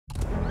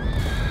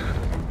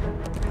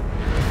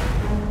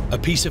A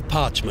piece of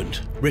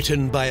parchment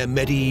written by a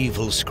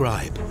medieval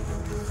scribe.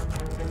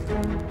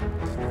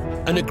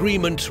 An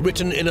agreement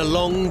written in a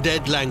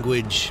long-dead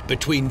language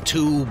between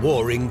two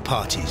warring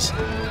parties.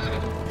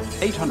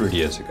 800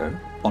 years ago,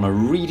 on a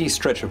reedy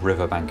stretch of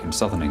riverbank in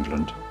southern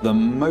England, the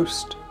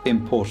most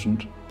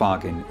important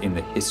bargain in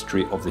the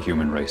history of the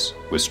human race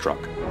was struck.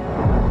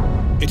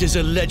 It is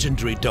a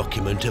legendary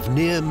document of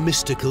near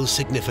mystical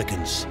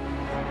significance,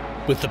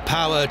 with the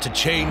power to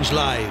change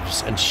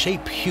lives and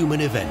shape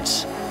human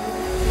events.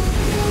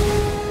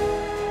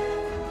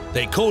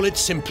 They call it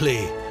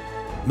simply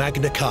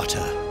Magna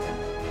Carta.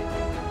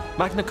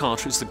 Magna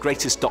Carta is the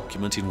greatest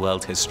document in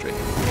world history.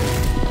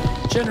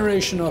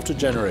 Generation after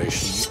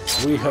generation,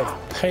 we have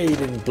paid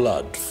in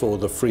blood for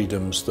the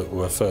freedoms that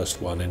were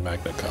first won in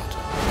Magna Carta.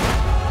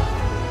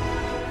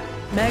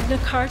 Magna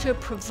Carta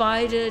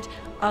provided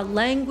a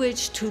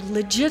language to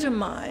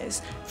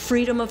legitimize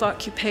freedom of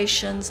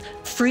occupations,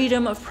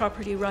 freedom of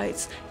property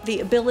rights,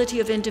 the ability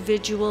of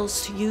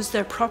individuals to use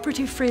their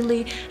property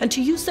freely and to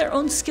use their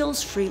own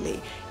skills freely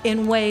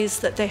in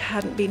ways that they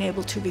hadn't been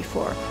able to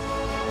before.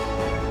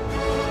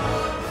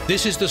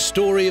 This is the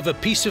story of a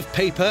piece of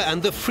paper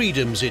and the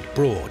freedoms it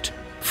brought.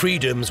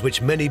 Freedoms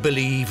which many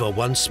believe are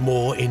once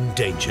more in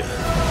danger.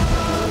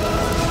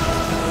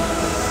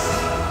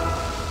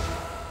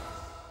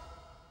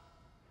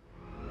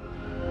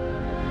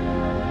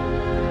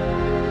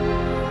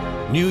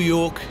 New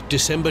York,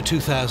 December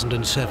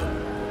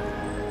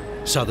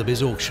 2007.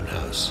 Sotheby's auction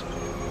house.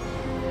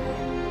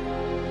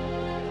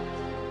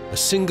 A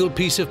single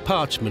piece of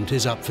parchment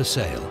is up for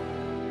sale.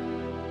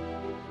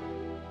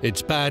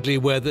 It's badly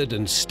weathered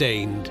and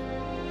stained.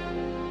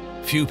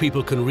 Few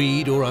people can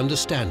read or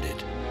understand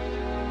it.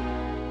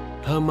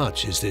 How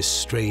much is this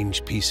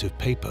strange piece of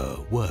paper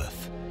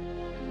worth?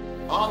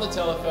 On the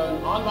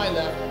telephone, on my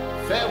left,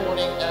 fair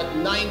warning at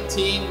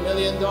 $19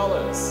 million.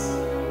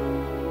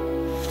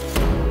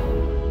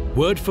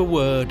 Word for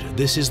word,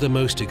 this is the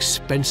most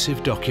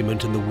expensive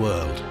document in the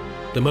world,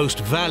 the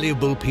most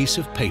valuable piece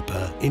of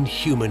paper in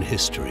human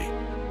history.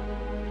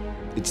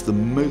 It's the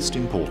most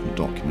important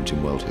document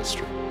in world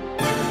history.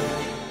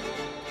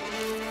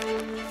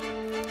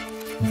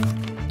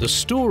 The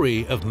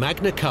story of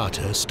Magna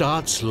Carta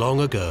starts long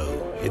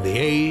ago, in the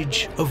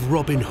age of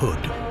Robin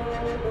Hood.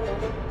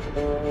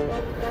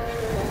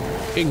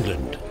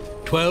 England,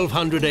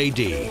 1200 AD.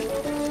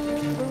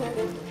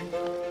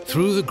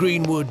 Through the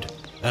greenwood,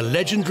 a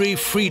legendary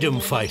freedom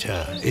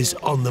fighter is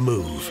on the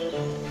move.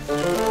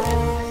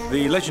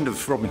 The legend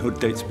of Robin Hood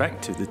dates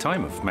back to the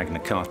time of Magna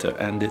Carta,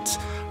 and it's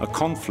a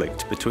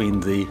conflict between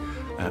the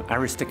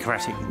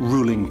aristocratic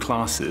ruling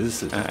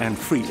classes and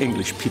free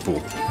English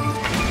people.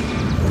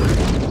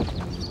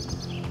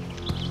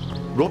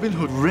 Robin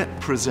Hood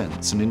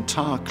represents an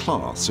entire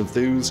class of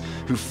those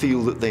who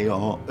feel that they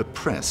are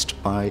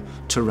oppressed by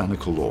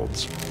tyrannical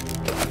lords.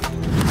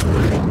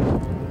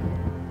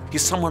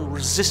 He's someone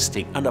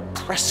resisting an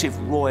oppressive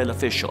royal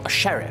official, a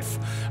sheriff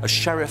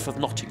of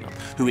Nottingham,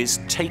 who is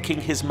taking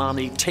his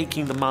money,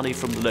 taking the money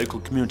from the local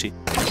community.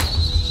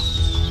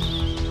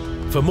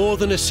 For more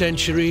than a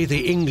century,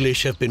 the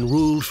English have been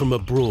ruled from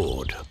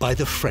abroad by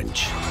the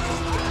French.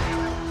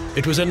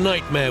 It was a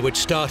nightmare which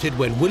started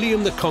when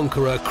William the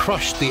Conqueror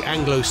crushed the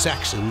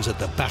Anglo-Saxons at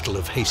the Battle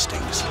of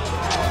Hastings.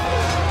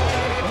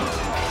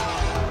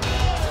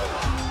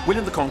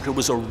 William the Conqueror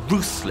was a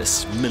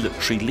ruthless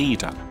military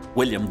leader.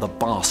 William the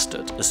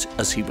Bastard,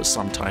 as he was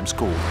sometimes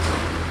called.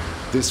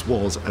 This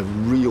was a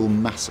real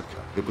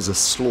massacre. It was a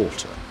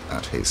slaughter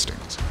at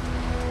Hastings.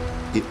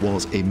 It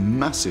was a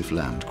massive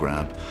land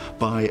grab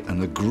by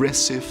an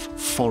aggressive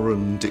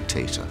foreign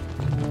dictator.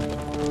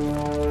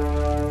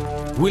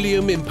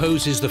 William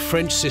imposes the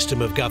French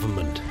system of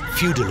government,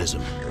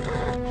 feudalism.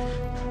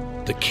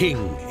 The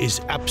king is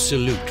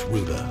absolute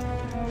ruler.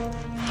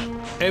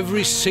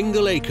 Every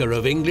single acre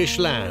of English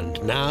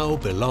land now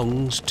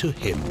belongs to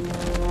him.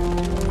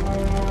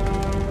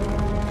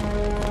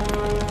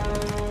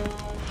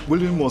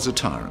 William was a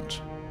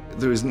tyrant.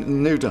 There is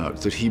no doubt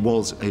that he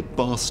was a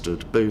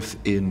bastard both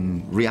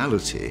in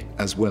reality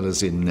as well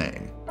as in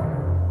name.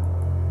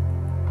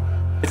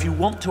 If you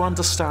want to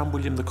understand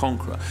William the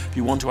Conqueror, if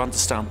you want to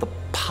understand the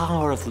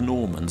power of the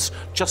Normans,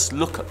 just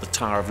look at the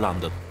Tower of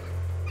London.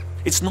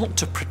 It's not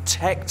to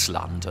protect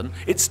London,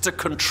 it's to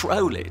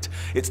control it.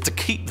 It's to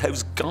keep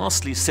those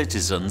ghastly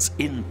citizens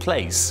in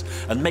place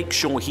and make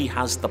sure he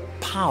has the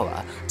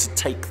power to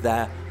take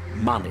their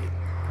money.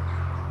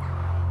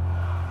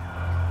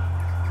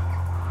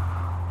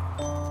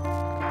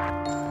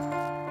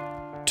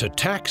 To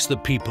tax the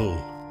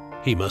people,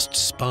 he must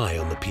spy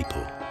on the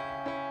people.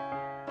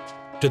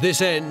 To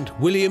this end,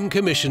 William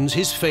commissions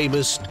his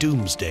famous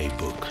Doomsday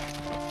Book.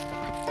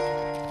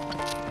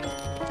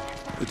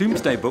 The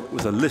Doomsday Book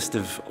was a list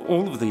of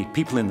all of the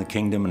people in the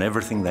kingdom and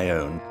everything they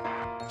own.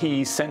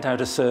 He sent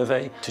out a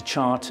survey to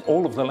chart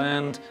all of the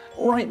land,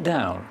 right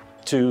down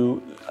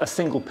to a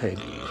single pig.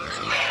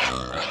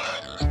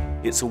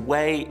 It's a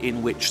way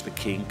in which the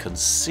king can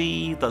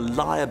see the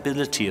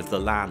liability of the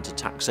land to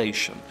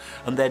taxation,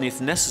 and then,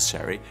 if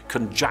necessary,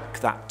 can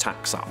jack that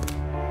tax up.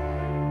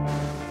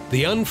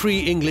 The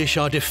unfree English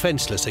are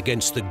defenceless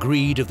against the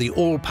greed of the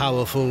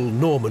all-powerful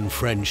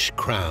Norman-French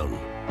crown.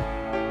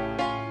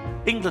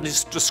 England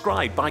is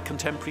described by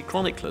contemporary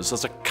chroniclers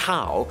as a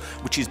cow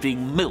which is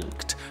being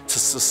milked to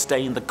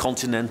sustain the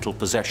continental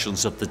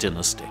possessions of the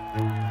dynasty.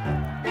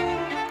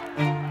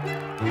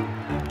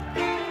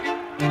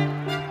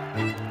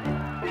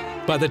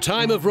 By the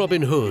time of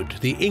Robin Hood,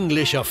 the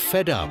English are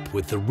fed up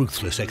with the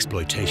ruthless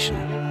exploitation.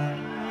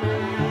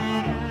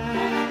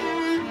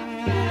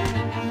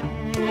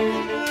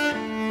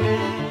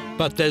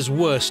 But there's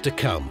worse to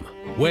come,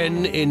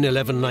 when in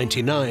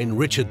 1199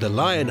 Richard the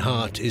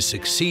Lionheart is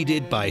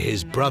succeeded by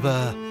his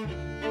brother,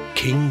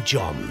 King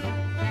John.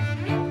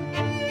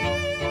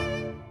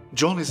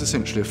 John is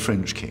essentially a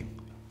French king.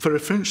 For a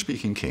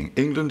French-speaking king,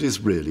 England is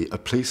really a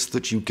place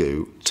that you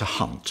go to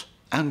hunt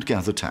and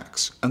gather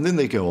tax. And then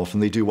they go off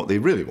and they do what they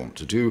really want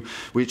to do,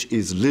 which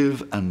is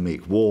live and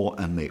make war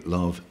and make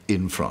love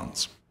in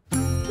France.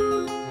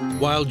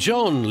 While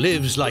John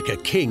lives like a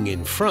king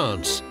in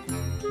France,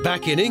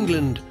 back in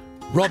England,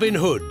 Robin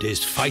Hood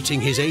is fighting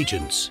his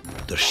agents,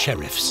 the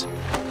sheriffs.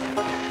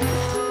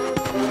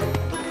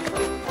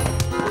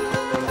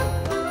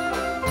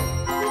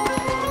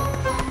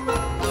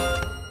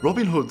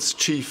 Robin Hood's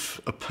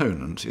chief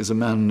opponent is a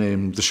man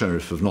named the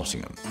Sheriff of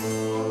Nottingham.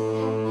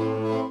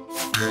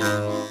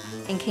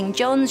 In King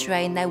John's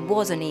reign, there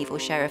was an evil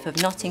Sheriff of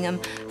Nottingham,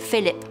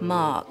 Philip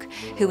Mark,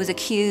 who was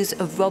accused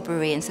of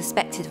robbery and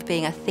suspected of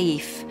being a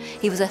thief.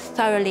 He was a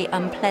thoroughly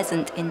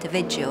unpleasant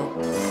individual.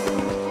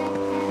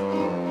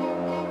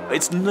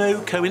 It's no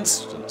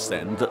coincidence,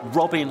 then, that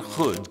Robin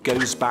Hood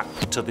goes back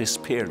to this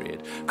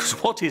period, because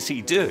what is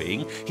he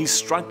doing? He's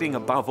struggling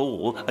above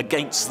all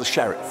against the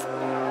sheriff.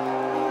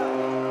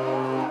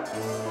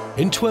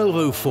 In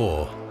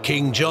 1204,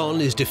 King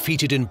John is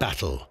defeated in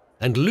battle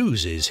and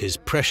loses his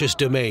precious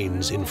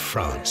domains in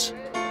France.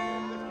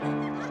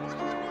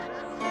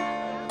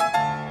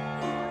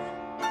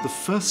 The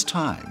first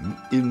time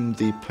in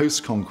the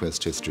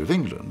post-conquest history of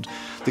England,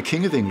 the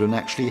King of England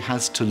actually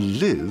has to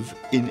live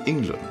in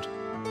England.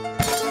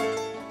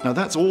 Now,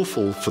 that's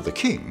awful for the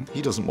king.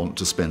 He doesn't want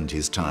to spend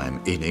his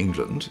time in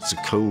England. It's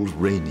a cold,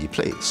 rainy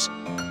place.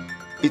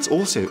 It's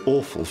also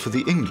awful for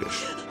the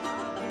English.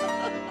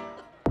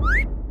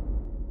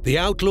 The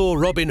outlaw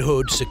Robin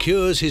Hood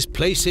secures his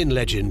place in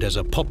legend as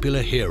a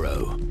popular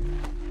hero.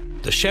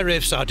 The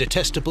sheriffs are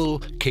detestable,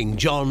 King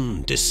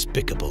John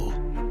despicable.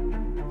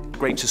 A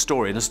great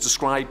historian has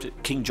described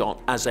King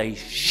John as a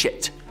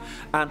shit,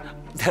 and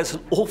there's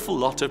an awful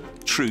lot of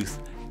truth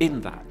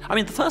in that. I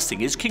mean, the first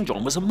thing is King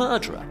John was a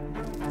murderer.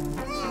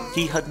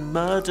 He had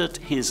murdered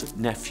his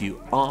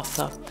nephew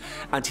Arthur,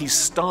 and he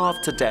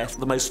starved to death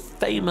the most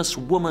famous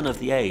woman of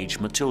the age,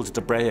 Matilda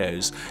de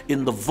Breauz,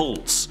 in the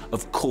vaults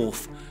of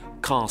Corfe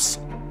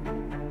Castle.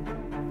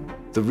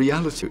 The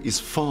reality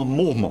is far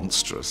more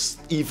monstrous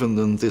even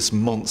than this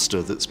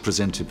monster that's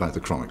presented by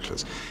the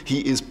chroniclers. He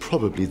is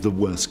probably the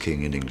worst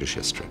king in English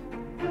history.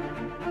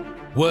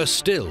 Worse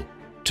still,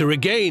 to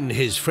regain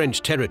his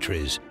French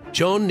territories,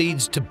 John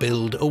needs to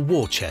build a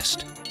war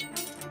chest.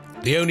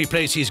 The only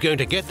place he's going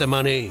to get the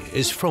money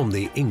is from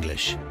the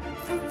English.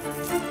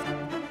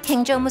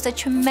 King John was a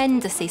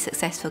tremendously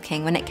successful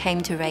king when it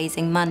came to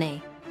raising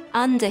money.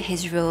 Under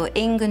his rule,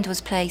 England was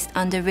placed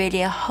under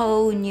really a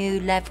whole new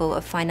level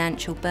of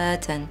financial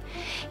burden.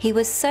 He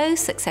was so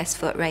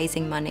successful at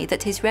raising money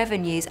that his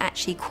revenues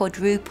actually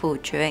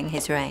quadrupled during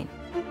his reign.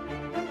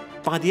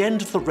 By the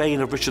end of the reign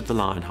of Richard the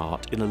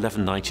Lionheart in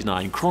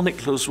 1199,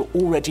 chroniclers were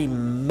already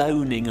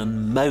moaning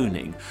and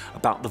moaning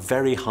about the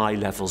very high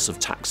levels of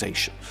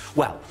taxation.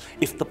 Well,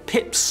 if the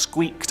pips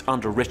squeaked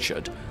under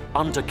Richard,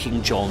 under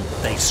King John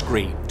they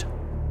screamed.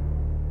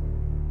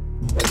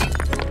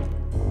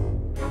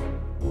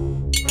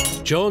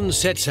 John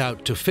sets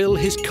out to fill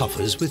his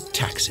coffers with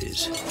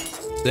taxes.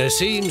 There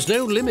seems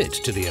no limit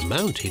to the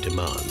amount he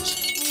demands.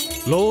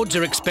 Lords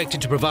are expected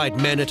to provide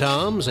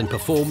men-at-arms and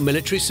perform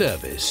military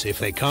service. If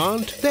they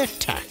can't, they're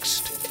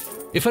taxed.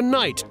 If a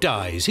knight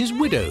dies, his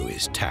widow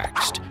is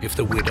taxed. If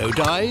the widow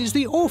dies,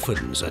 the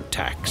orphans are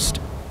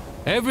taxed.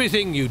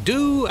 Everything you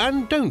do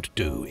and don't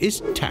do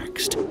is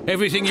taxed.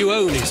 Everything you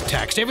own is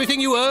taxed. Everything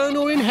you earn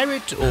or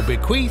inherit or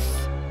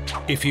bequeath.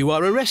 If you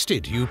are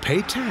arrested, you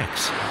pay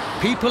tax.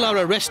 People are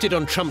arrested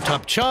on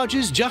trumped-up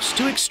charges just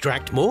to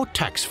extract more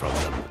tax from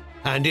them.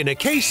 And in a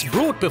case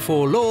brought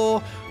before law,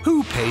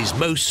 who pays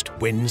most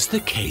wins the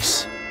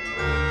case.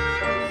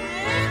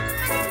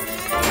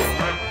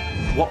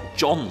 What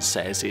John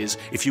says is,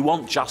 if you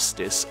want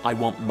justice, I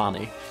want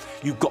money.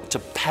 You've got to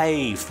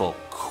pay for,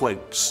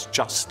 quotes,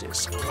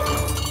 justice.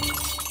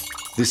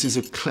 This is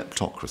a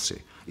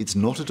kleptocracy. It's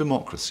not a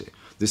democracy.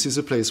 This is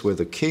a place where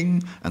the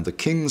king and the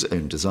king's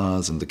own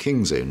desires and the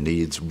king's own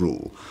needs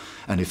rule.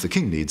 And if the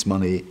king needs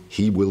money,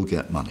 he will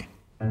get money.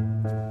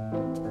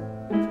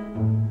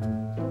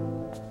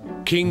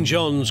 King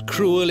John's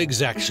cruel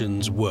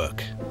exactions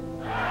work.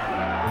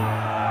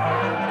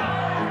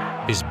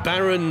 His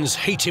barons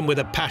hate him with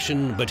a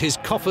passion, but his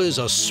coffers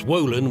are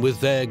swollen with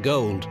their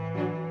gold.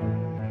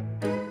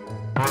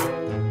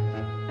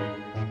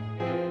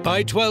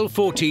 By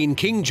 1214,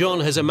 King John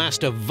has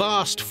amassed a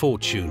vast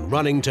fortune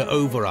running to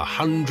over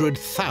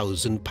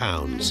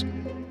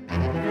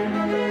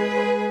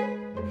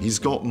 £100,000. He's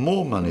got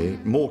more money,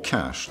 more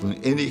cash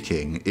than any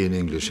king in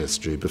English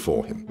history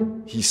before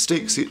him. He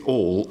stakes it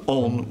all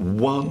on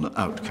one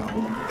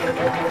outcome: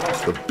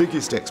 the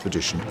biggest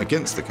expedition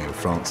against the King of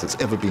France that's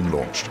ever been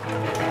launched.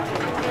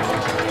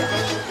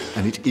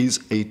 And it is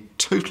a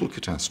total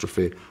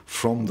catastrophe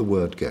from the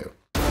word go.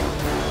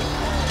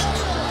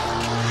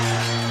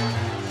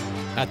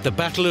 At the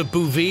Battle of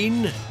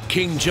Bouvines,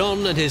 King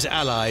John and his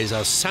allies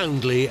are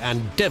soundly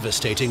and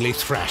devastatingly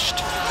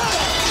thrashed.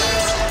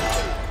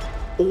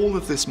 All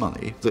of this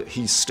money that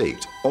he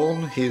staked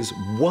on his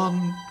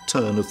one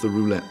turn of the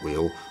roulette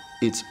wheel,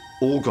 it's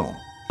all gone.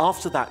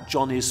 After that,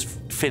 John is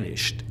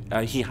finished.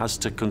 He has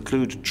to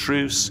conclude a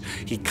truce.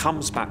 He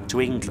comes back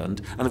to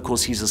England, and of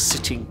course he's a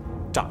sitting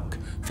duck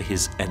for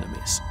his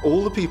enemies.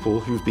 All the people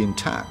who've been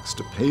taxed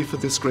to pay for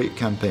this great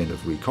campaign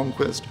of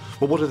reconquest,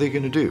 well, what are they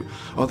going to do?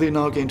 Are they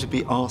now going to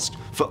be asked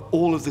for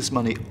all of this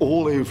money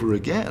all over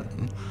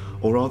again?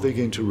 Or are they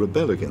going to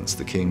rebel against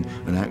the king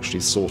and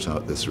actually sort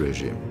out this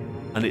regime?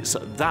 And it's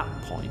at that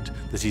point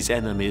that his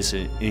enemies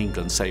in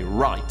England say,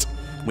 right,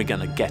 we're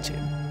going to get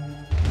him.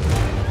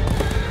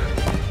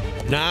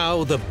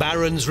 Now the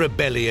Barons'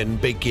 Rebellion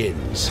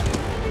begins.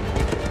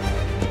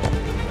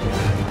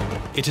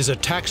 It is a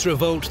tax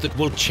revolt that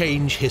will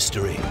change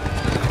history.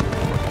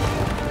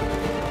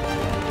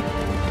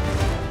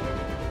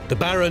 The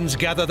barons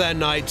gather their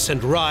knights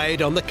and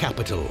ride on the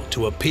capital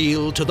to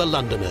appeal to the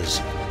Londoners.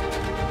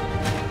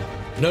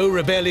 No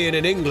rebellion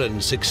in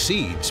England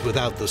succeeds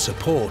without the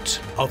support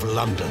of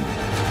London.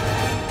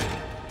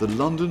 The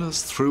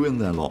Londoners threw in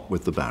their lot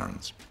with the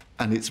barons.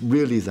 And it's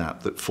really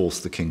that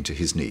forced the king to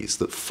his knees,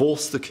 that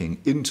forced the king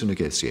into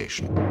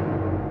negotiation.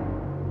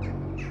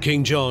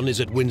 King John is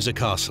at Windsor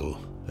Castle,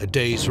 a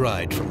day's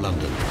ride from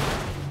London.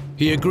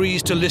 He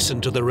agrees to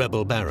listen to the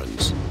rebel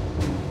barons.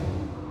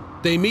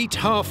 They meet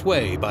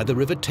halfway by the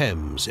River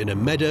Thames in a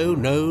meadow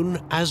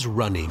known as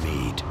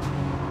Runnymede.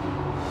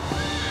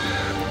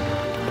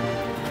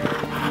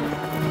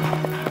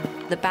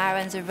 The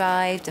barons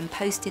arrived and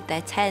posted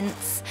their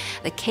tents.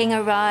 The king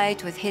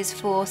arrived with his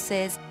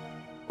forces.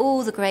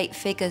 All the great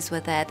figures were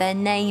there. They're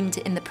named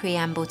in the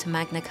preamble to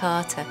Magna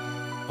Carta.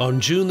 On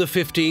June the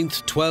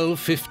 15th,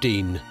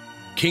 1215,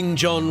 King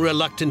John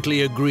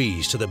reluctantly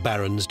agrees to the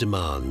barons'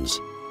 demands.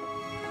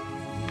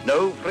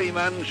 No free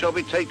man shall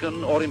be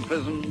taken or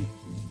imprisoned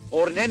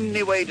or in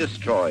any way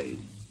destroyed,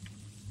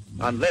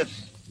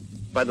 unless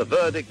by the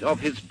verdict of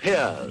his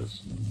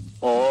peers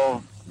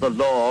or the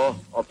law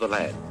of the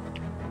land.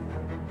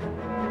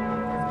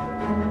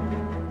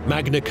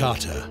 Magna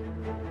Carta,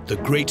 the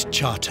Great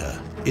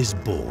Charter, is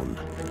born.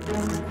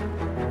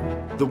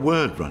 The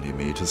word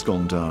Runnymede has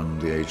gone down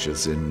the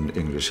ages in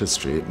English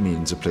history. It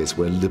means a place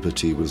where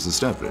liberty was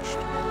established.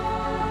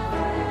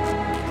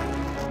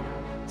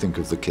 Think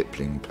of the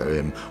Kipling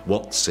poem,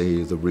 What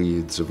Say the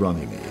Reeds of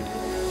Runnymede?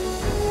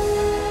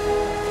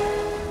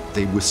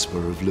 They whisper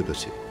of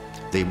liberty.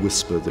 They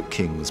whisper that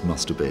kings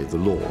must obey the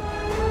law.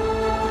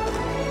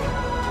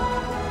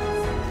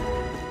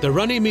 The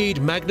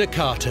Runnymede Magna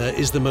Carta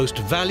is the most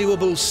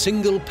valuable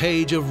single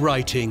page of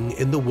writing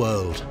in the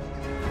world.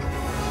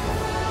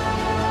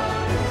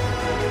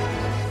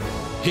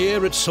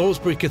 Here at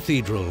Salisbury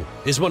Cathedral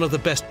is one of the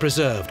best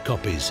preserved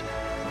copies.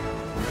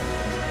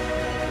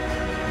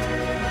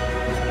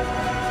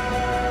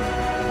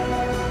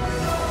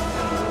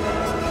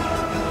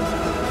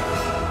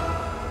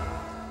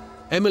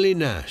 Emily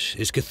Nash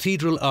is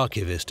cathedral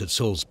archivist at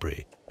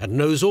Salisbury and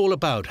knows all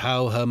about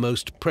how her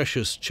most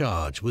precious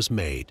charge was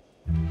made.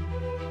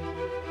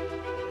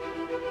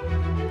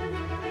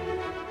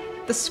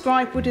 The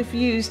scribe would have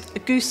used a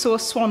goose or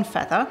swan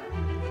feather.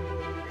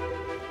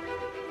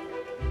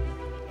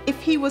 If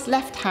he was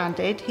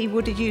left-handed, he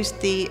would have used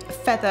the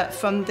feather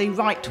from the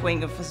right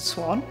wing of the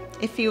swan.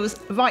 If he was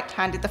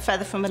right-handed, the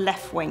feather from the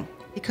left wing,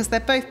 because they're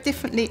both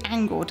differently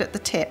angled at the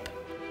tip.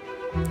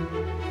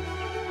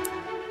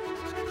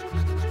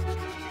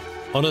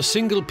 On a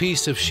single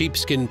piece of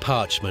sheepskin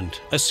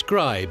parchment, a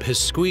scribe has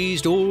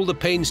squeezed all the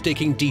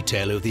painstaking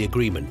detail of the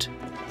agreement.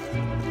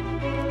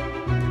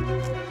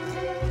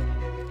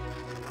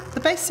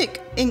 The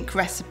basic ink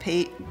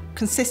recipe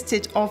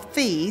consisted of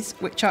these,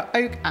 which are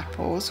oak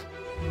apples.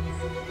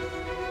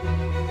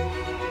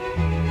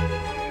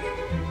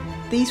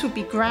 These would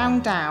be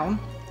ground down,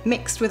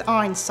 mixed with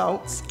iron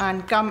salts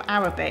and gum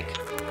arabic.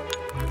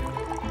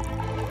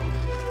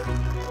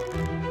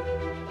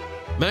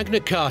 Magna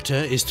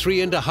Carta is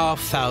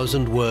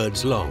 3,500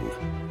 words long.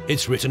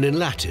 It's written in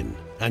Latin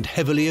and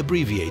heavily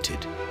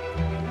abbreviated.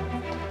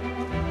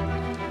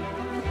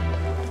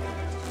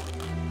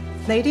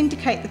 They'd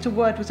indicate that a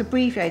word was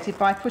abbreviated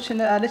by putting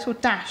a little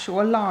dash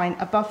or a line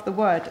above the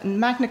word, and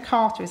Magna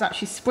Carta is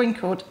actually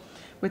sprinkled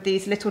with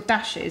these little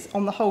dashes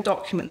on the whole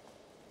document.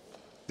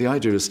 The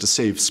idea is to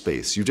save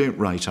space. You don't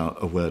write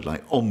out a word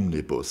like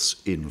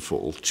omnibus in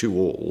full, to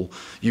all.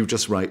 You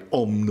just write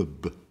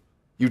omnib.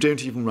 You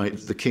don't even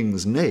write the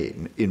king's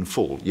name in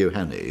full,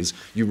 Johannes,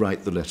 you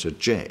write the letter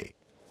J.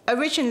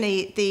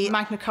 Originally, the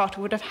Magna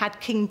Carta would have had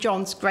King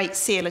John's Great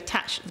Seal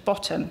attached at the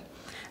bottom.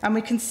 And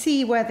we can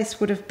see where this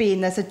would have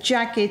been. There's a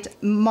jagged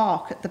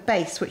mark at the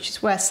base, which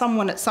is where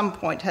someone at some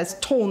point has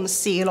torn the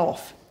seal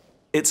off.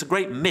 It's a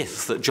great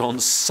myth that John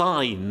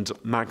signed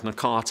Magna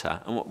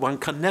Carta, and one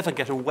can never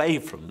get away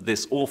from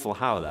this awful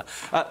howler.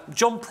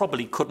 John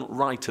probably couldn't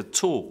write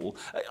at all.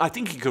 I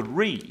think he could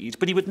read,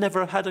 but he would never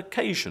have had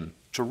occasion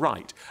to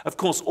write. Of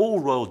course,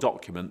 all royal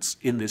documents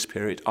in this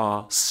period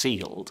are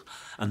sealed,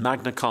 and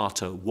Magna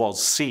Carta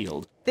was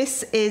sealed.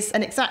 This is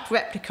an exact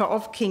replica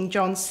of King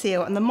John's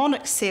seal, and the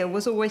monarch's seal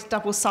was always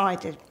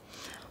double-sided.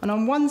 And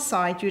on one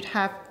side, you'd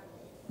have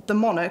the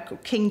monarch, or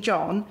King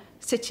John,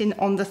 sitting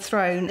on the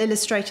throne,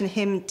 illustrating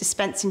him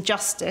dispensing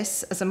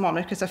justice as a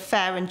monarch, as a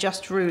fair and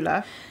just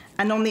ruler.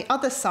 And on the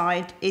other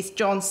side is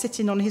John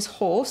sitting on his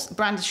horse,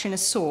 brandishing a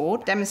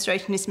sword,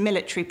 demonstrating his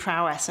military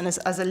prowess and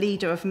as a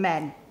leader of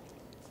men.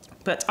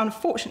 But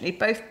unfortunately,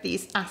 both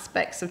these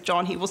aspects of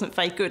John he wasn't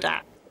very good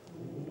at.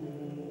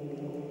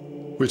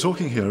 We're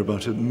talking here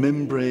about a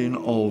membrane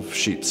of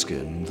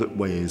sheepskin that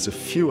weighs a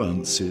few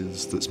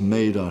ounces, that's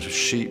made out of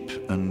sheep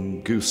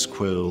and goose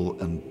quill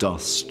and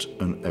dust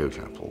and oak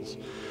apples.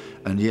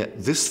 And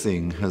yet this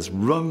thing has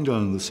rung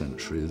down the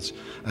centuries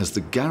as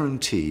the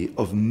guarantee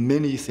of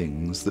many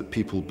things that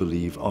people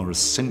believe are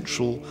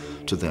essential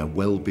to their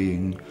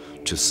well-being,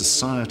 to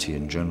society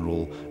in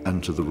general,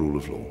 and to the rule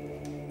of law.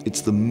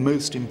 It's the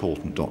most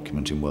important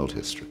document in world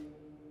history.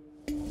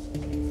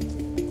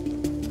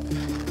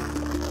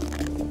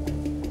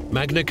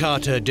 Magna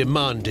Carta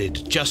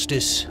demanded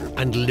justice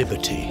and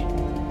liberty.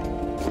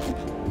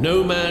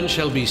 No man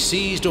shall be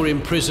seized or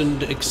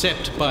imprisoned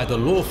except by the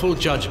lawful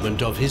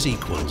judgment of his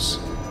equals.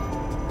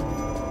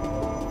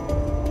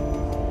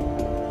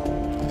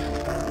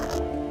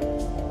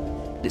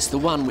 It's the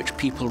one which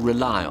people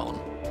rely on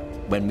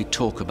when we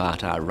talk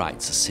about our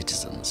rights as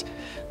citizens.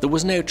 There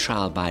was no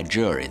trial by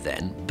jury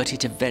then, but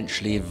it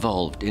eventually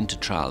evolved into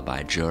trial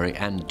by jury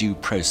and due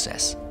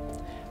process,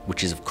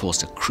 which is of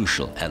course a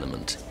crucial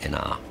element in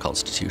our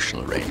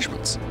constitutional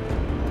arrangements.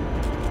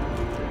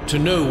 To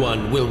no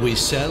one will we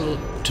sell,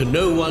 to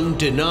no one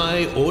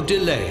deny or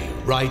delay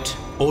right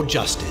or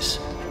justice.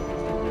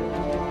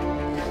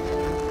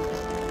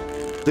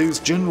 Those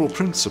general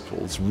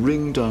principles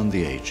ring down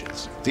the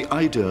ages. The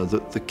idea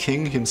that the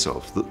king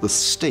himself, that the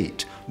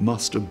state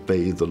must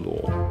obey the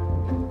law.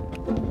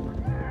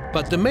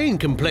 But the main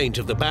complaint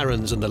of the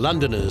barons and the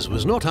Londoners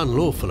was not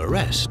unlawful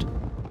arrest.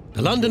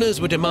 The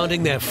Londoners were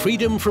demanding their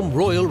freedom from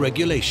royal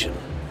regulation.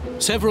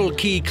 Several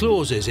key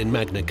clauses in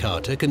Magna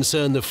Carta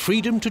concern the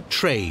freedom to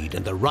trade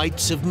and the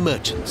rights of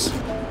merchants.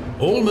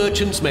 All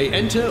merchants may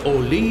enter or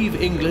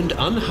leave England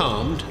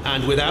unharmed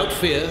and without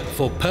fear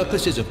for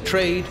purposes of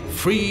trade,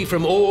 free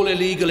from all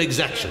illegal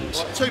exactions.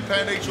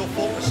 £2 each or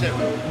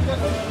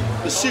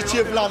 4%. The City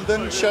of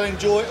London shall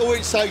enjoy all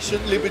its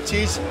ancient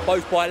liberties,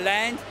 both by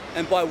land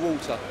and by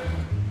water.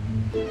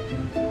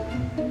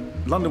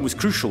 London was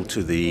crucial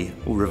to the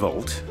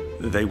revolt.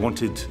 They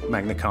wanted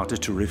Magna Carta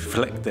to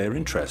reflect their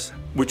interests,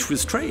 which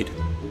was trade.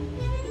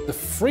 The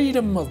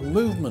freedom of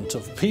movement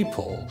of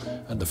people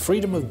and the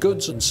freedom of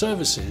goods and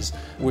services,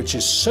 which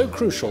is so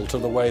crucial to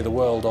the way the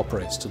world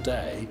operates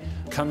today,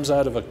 comes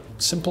out of a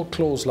simple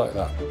clause like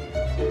that.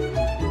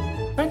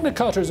 Magna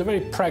Carta is a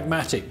very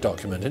pragmatic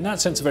document, in that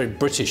sense a very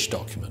British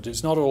document.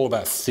 It's not all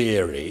about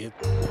theory.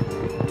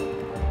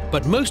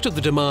 But most of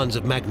the demands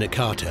of Magna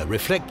Carta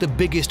reflect the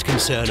biggest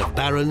concern of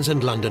barons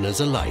and Londoners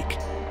alike.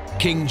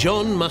 King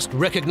John must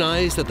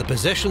recognise that the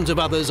possessions of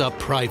others are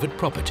private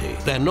property.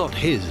 They're not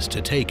his to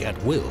take at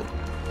will.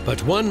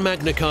 But one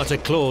Magna Carta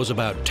clause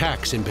about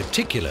tax in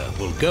particular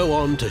will go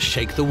on to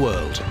shake the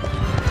world.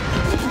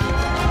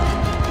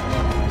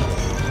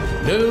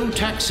 No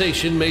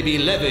taxation may be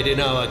levied in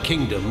our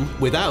kingdom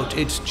without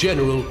its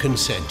general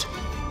consent.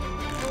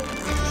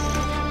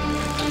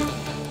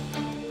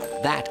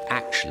 That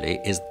actually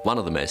is one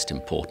of the most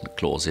important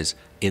clauses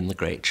in the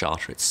Great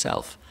Charter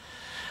itself.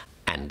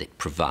 And it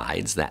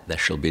provides that there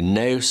shall be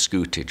no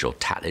scutage or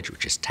tallage,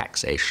 which is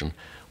taxation,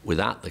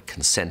 without the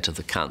consent of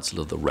the Council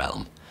of the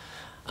Realm.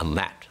 And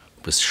that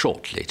was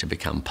shortly to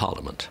become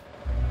Parliament.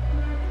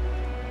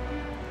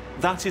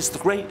 That is the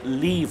great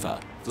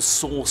lever, the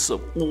source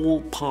of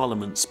all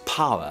Parliament's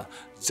power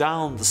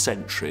down the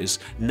centuries,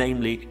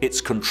 namely its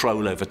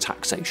control over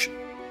taxation.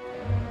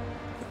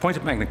 The point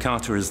of Magna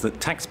Carta is that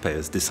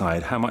taxpayers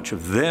decide how much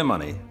of their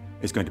money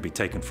is going to be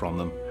taken from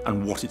them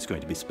and what it's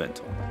going to be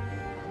spent on.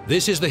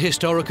 This is the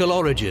historical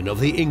origin of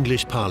the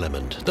English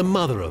Parliament, the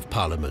mother of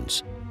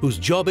parliaments, whose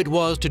job it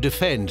was to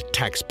defend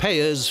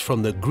taxpayers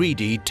from the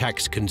greedy,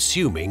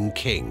 tax-consuming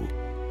king.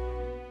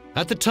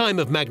 At the time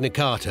of Magna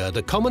Carta,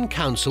 the Common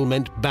Council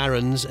meant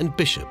barons and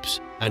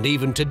bishops, and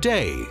even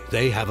today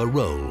they have a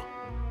role.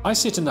 I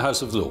sit in the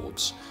House of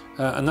Lords,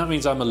 and that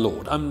means I'm a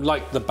lord. I'm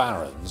like the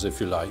barons, if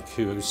you like,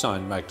 who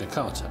signed Magna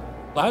Carta.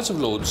 The House of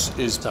Lords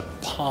is a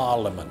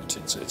parliament.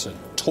 It's a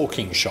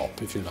talking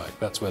shop, if you like.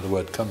 That's where the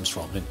word comes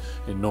from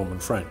in Norman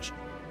French.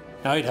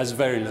 Now, it has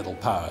very little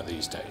power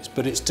these days,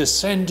 but it's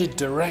descended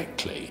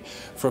directly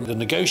from the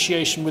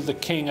negotiation with the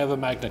king over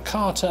Magna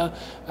Carta,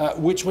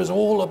 which was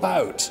all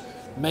about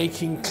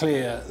making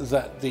clear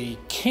that the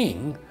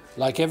king,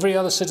 like every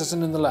other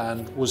citizen in the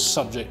land, was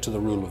subject to the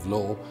rule of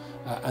law,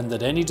 and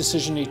that any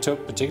decision he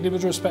took, particularly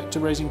with respect to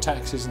raising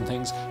taxes and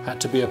things,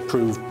 had to be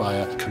approved by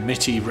a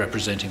committee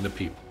representing the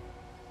people.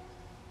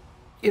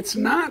 It's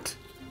not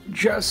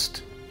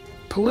just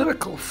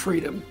political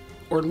freedom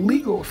or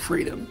legal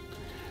freedom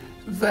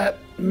that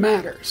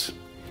matters.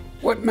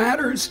 What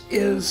matters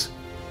is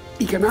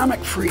economic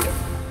freedom.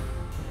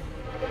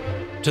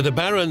 To the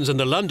barons and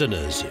the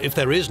Londoners, if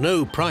there is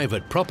no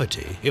private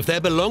property, if their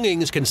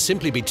belongings can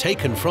simply be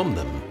taken from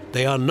them,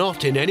 they are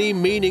not in any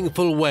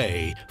meaningful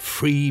way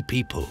free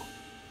people.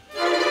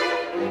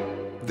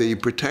 The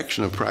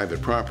protection of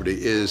private property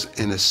is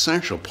an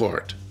essential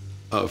part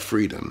of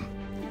freedom.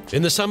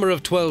 In the summer of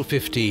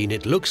 1215,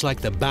 it looks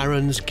like the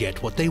barons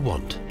get what they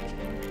want.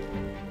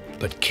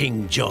 But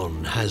King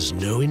John has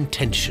no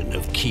intention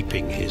of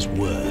keeping his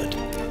word.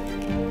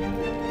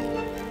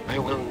 I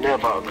will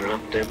never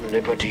grant them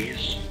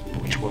liberties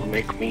which will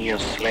make me a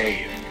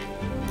slave.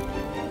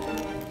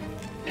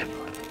 Never.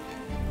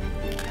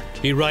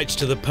 He writes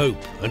to the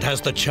Pope and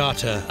has the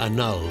charter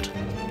annulled.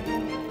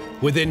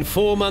 Within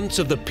 4 months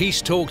of the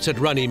peace talks at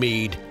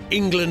Runnymede,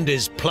 England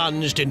is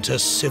plunged into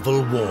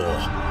civil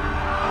war.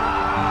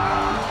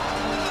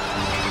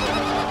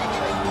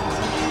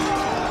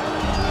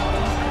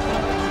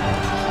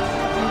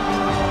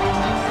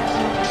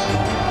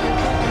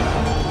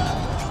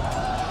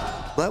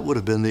 That would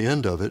have been the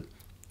end of it,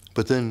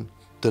 but then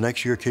the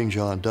next year King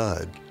John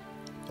died.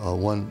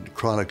 One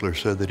chronicler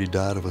said that he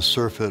died of a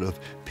surfeit of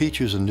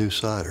peaches and new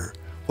cider.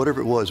 Whatever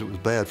it was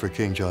bad for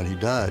King John. He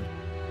died.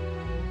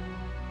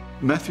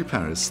 Matthew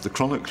Paris, the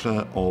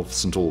chronicler of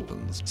St.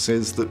 Albans,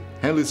 says that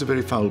hell is a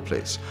very foul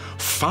place.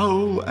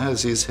 Foul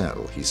as is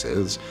hell, he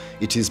says,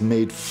 it is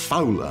made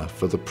fouler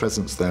for the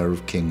presence there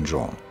of King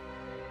John.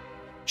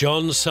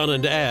 John's son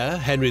and heir,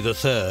 Henry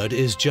III,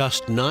 is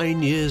just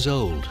 9 years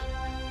old.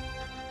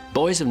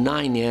 Boys of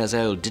 9 years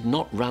old did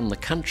not run the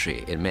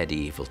country in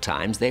medieval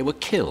times. They were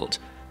killed.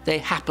 They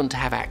happened to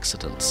have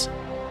accidents.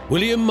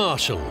 William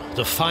Marshal,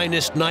 the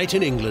finest knight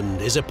in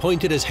England, is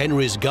appointed as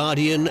Henry's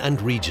guardian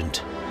and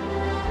regent.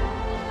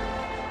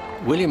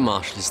 William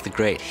Marshal is the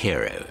great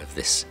hero of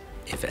this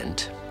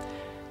event.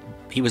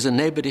 He was a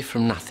nobody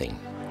from nothing.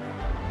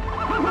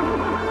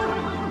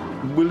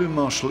 William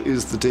Marshal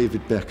is the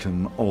David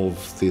Beckham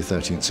of the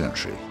 13th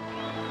century.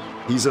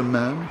 He's a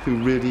man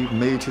who really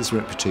made his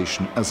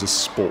reputation as a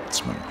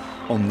sportsman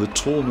on the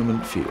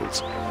tournament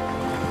fields.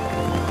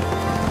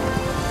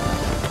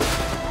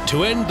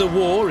 To end the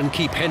war and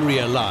keep Henry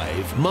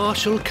alive,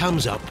 Marshal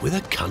comes up with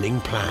a cunning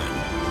plan.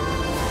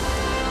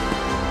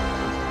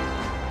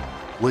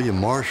 William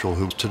Marshal,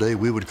 who today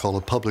we would call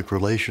a public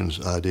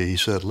relations idea, he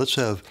said, let's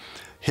have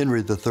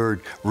Henry III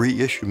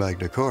reissue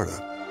Magna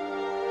Carta.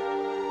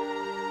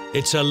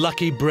 It's a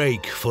lucky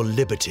break for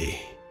liberty.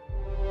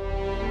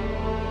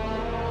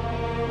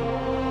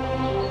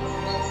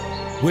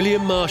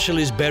 William Marshal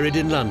is buried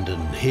in London,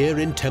 here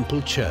in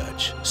Temple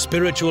Church,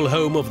 spiritual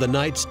home of the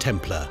Knights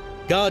Templar,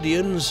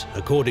 guardians,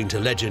 according to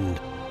legend,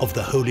 of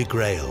the Holy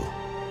Grail.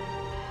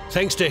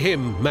 Thanks to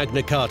him,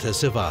 Magna Carta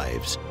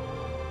survives.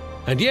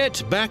 And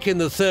yet, back in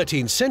the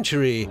 13th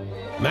century,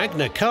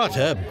 Magna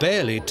Carta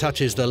barely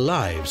touches the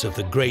lives of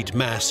the great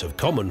mass of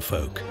common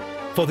folk.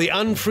 For the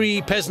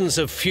unfree peasants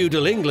of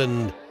feudal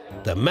England,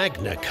 the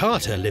Magna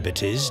Carta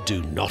liberties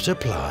do not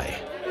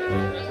apply.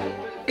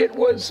 It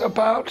was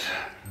about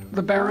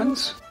the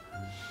barons.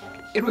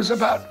 It was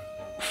about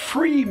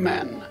free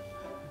men,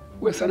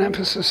 with an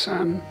emphasis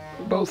on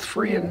both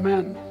free and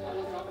men.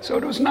 So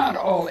it was not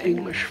all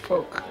English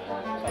folk.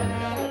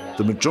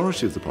 The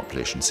majority of the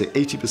population, say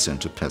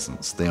 80% of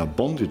peasants, they are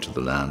bonded to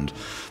the land.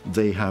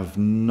 They have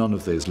none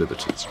of those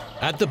liberties.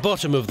 At the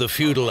bottom of the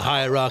feudal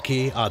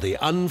hierarchy are the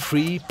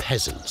unfree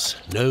peasants,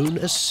 known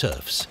as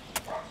serfs.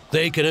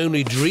 They can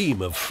only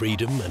dream of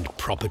freedom and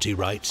property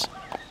rights.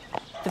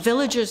 The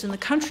villagers in the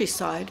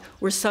countryside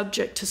were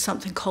subject to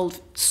something called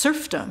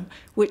serfdom,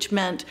 which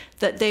meant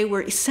that they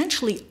were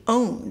essentially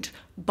owned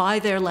by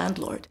their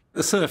landlord.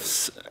 The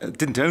serfs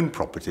didn't own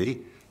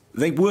property.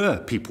 They were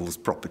people's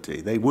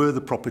property. They were the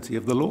property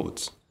of the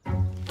lords.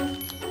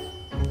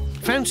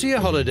 Fancy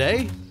a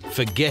holiday?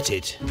 Forget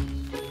it.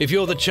 If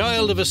you're the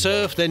child of a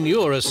serf, then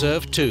you're a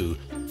serf too.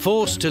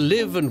 Forced to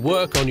live and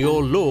work on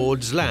your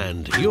lord's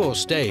land, you're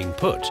staying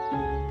put.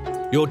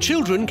 Your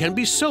children can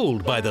be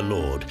sold by the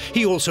lord.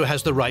 He also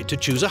has the right to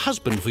choose a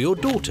husband for your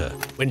daughter.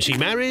 When she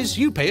marries,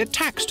 you pay a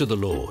tax to the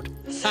lord.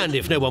 And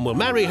if no one will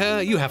marry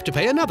her, you have to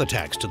pay another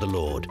tax to the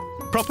lord.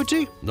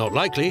 Property? Not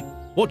likely.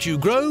 What you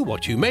grow,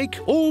 what you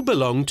make, all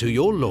belong to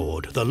your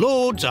lord. The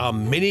lords are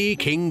mini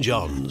King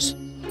Johns.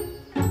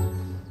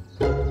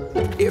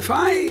 If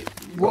I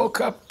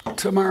woke up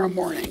tomorrow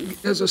morning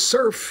as a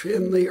serf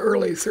in the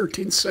early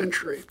 13th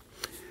century,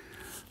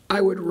 I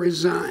would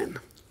resign.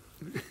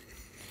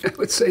 I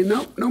would say,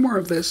 no more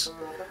of this.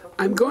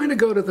 I'm going to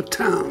go to the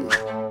town.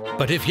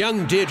 But if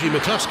young Deirdre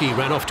McCluskey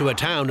ran off to a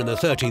town in the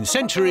 13th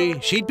century,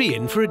 she'd be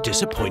in for a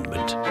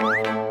disappointment.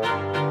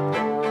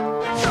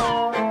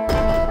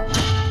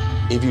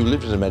 If you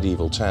lived in a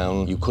medieval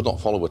town, you could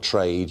not follow a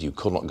trade, you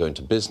could not go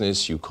into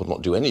business, you could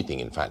not do anything,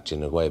 in fact,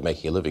 in a way of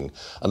making a living,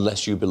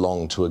 unless you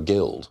belonged to a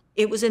guild.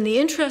 It was in the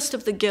interest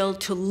of the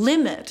guild to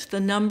limit the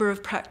number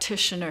of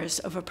practitioners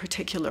of a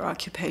particular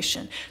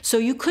occupation. So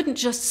you couldn't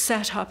just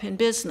set up in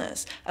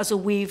business as a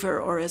weaver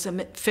or as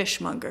a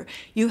fishmonger.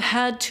 You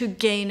had to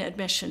gain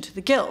admission to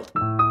the guild.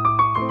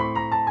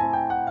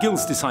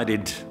 Guilds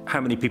decided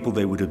how many people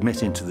they would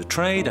admit into the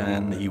trade,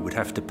 and you would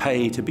have to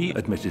pay to be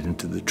admitted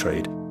into the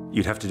trade.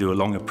 You'd have to do a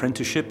long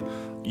apprenticeship.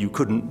 You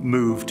couldn't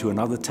move to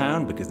another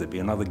town because there'd be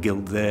another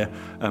guild there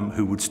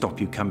who would stop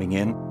you coming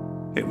in.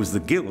 It was the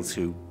guilds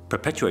who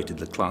perpetuated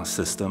the class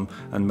system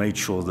and made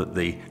sure that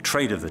the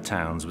trade of the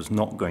towns was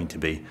not going to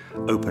be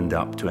opened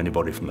up to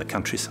anybody from the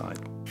countryside.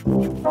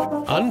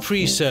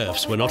 Unfree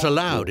serfs were not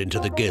allowed into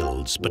the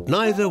guilds, but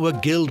neither were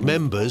guild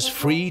members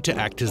free to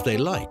act as they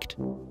liked.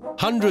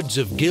 Hundreds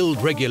of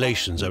guild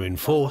regulations are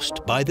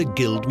enforced by the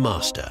guild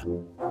master.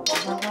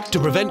 To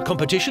prevent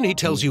competition, he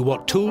tells you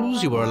what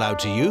tools you are allowed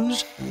to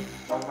use,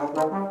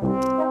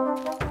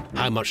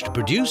 how much to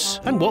produce,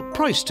 and what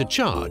price to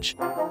charge.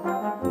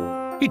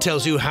 He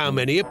tells you how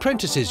many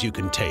apprentices you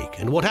can take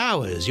and what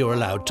hours you're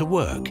allowed to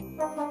work.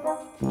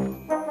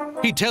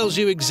 He tells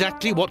you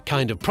exactly what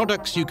kind of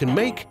products you can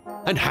make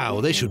and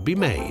how they should be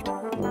made.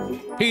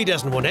 He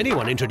doesn't want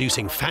anyone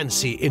introducing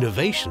fancy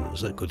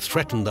innovations that could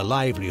threaten the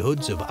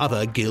livelihoods of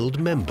other guild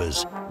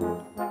members.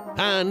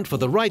 And for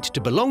the right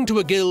to belong to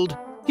a guild,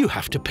 you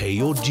have to pay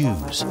your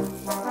dues.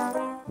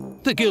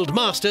 The guild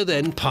master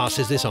then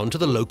passes this on to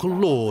the local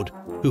lord,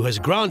 who has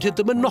granted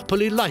the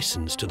monopoly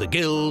license to the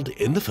guild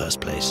in the first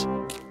place.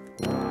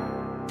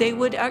 They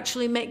would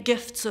actually make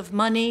gifts of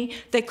money.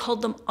 They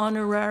called them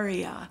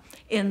honoraria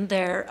in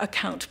their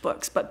account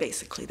books, but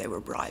basically they were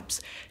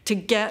bribes to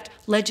get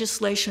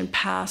legislation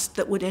passed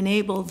that would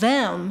enable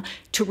them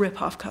to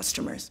rip off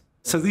customers.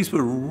 So these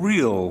were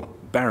real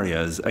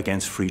barriers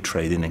against free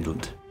trade in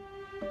England.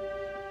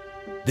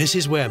 This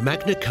is where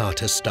Magna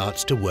Carta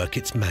starts to work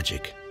its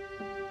magic.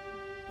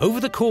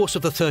 Over the course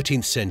of the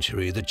 13th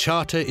century, the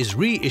Charter is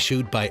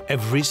reissued by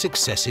every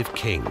successive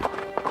king.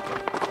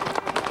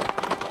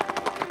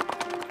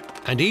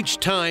 And each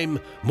time,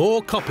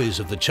 more copies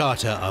of the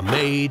Charter are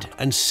made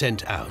and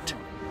sent out.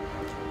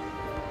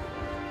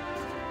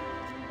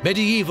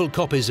 Medieval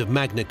copies of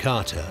Magna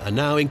Carta are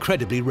now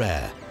incredibly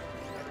rare.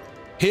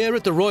 Here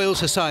at the Royal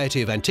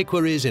Society of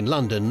Antiquaries in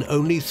London,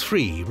 only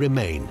 3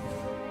 remain.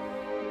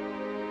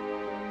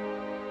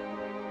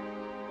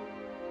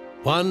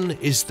 One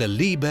is the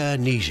Liber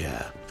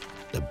Niger,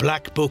 the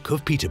Black Book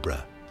of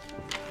Peterborough.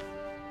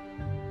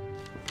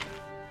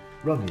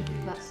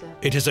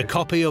 It is a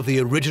copy of the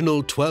original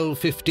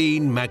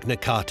 1215 Magna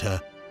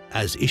Carta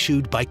as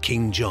issued by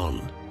King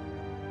John.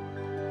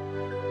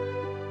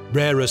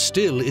 Rarer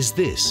still is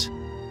this,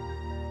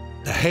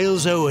 the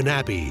Halesowen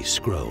Abbey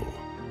scroll.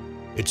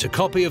 It's a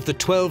copy of the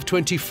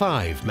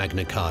 1225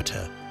 Magna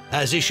Carta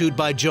as issued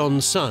by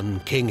John's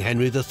son, King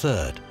Henry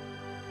III.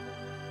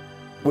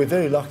 We're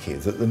very lucky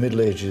that the Middle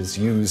Ages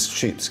used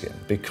sheepskin,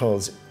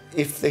 because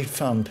if they'd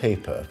found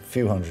paper a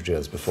few hundred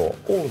years before,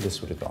 all of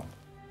this would have gone.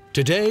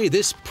 Today,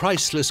 this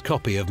priceless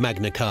copy of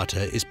Magna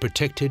Carta is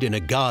protected in a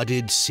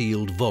guarded,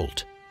 sealed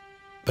vault.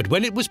 But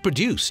when it was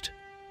produced,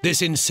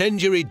 this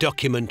incendiary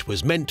document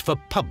was meant for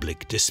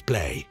public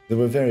display. There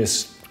were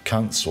various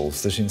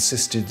councils that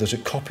insisted that a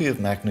copy of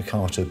Magna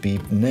Carta be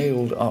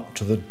nailed up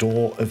to the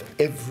door of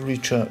every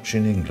church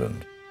in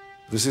England.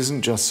 This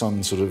isn't just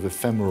some sort of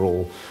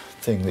ephemeral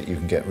thing that you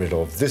can get rid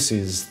of. This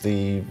is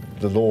the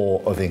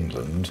law of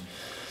England,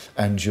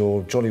 and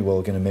you're jolly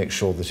well going to make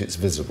sure that it's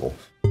visible.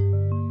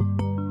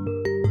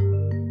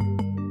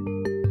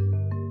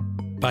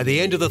 By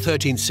the end of the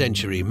 13th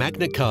century,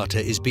 Magna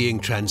Carta is being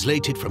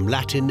translated from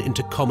Latin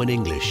into Common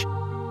English.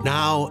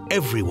 Now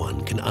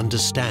everyone can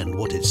understand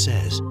what it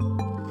says.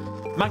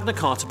 Magna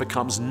Carta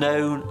becomes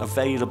known,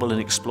 available and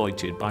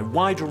exploited by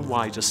wider and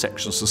wider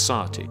sections of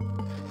society.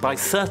 By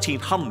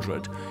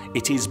 1300,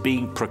 it is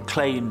being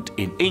proclaimed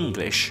in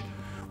English,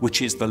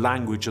 which is the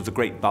language of the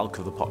great bulk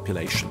of the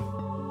population.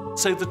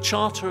 So the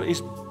Charter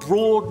is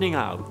broadening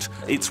out,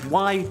 it's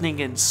widening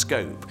in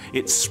scope,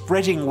 it's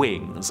spreading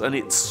wings, and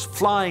it's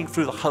flying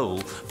through the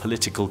whole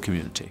political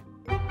community.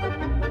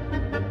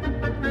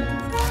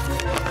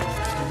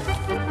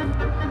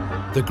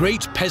 The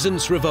Great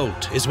Peasants'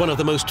 Revolt is one of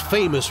the most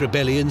famous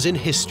rebellions in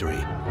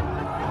history.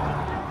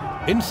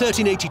 In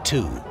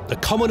 1382, the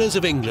commoners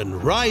of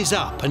England rise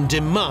up and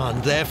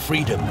demand their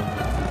freedom.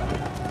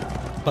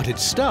 But it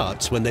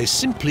starts when they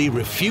simply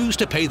refuse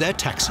to pay their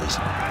taxes.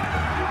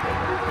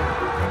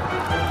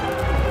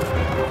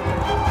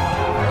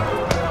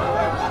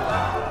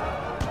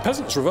 The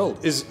Peasants'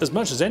 Revolt is, as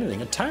much as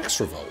anything, a tax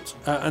revolt,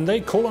 and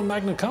they call on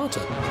Magna Carta.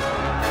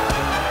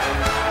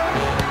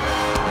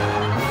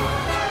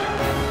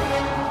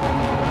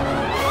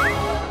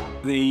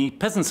 The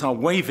peasants are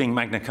waving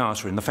Magna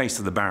Carta in the face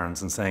of the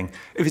barons and saying,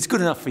 if it's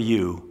good enough for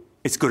you,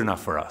 It's good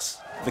enough for us.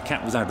 The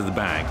cat was out of the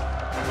bag.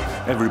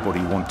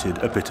 Everybody wanted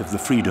a bit of the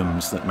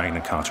freedoms that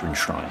Magna Carta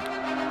enshrined.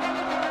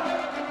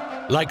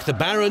 Like the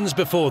barons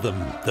before them,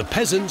 the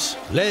peasants,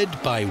 led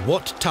by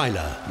Wat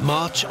Tyler,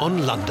 march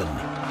on London.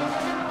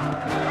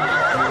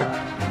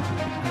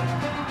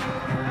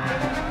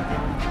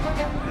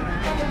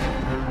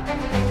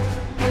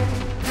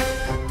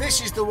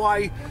 This is the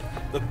way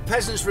the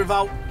Peasants'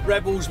 Revolt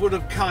rebels would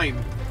have came.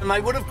 And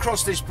they would have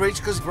crossed this bridge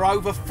because for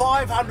over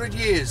 500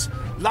 years,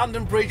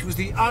 London Bridge was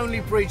the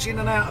only bridge in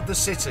and out of the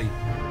city.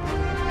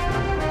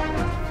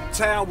 The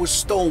tower was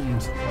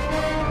stormed.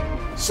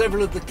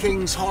 Several of the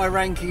king's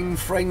high-ranking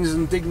friends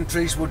and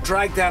dignitaries were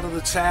dragged out of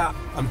the tower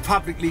and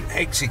publicly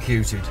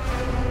executed.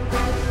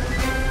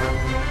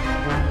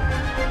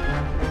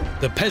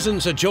 The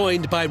peasants are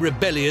joined by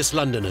rebellious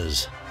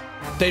Londoners.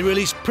 They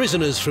release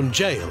prisoners from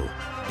jail.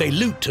 They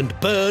loot and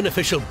burn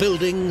official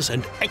buildings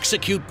and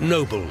execute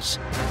nobles.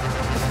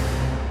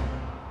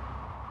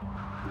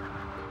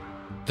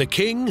 The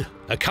king,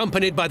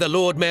 accompanied by the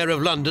Lord Mayor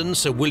of London,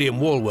 Sir William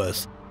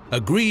Walworth,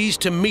 agrees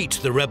to meet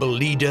the rebel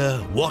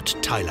leader, Wat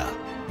Tyler.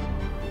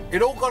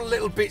 It all got a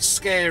little bit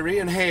scary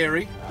and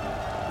hairy.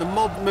 The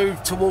mob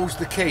moved towards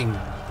the king.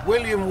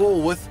 William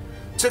Walworth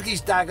took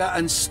his dagger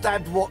and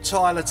stabbed Wat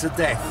Tyler to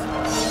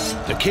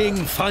death. The king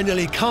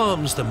finally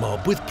calms the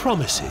mob with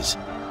promises.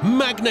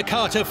 Magna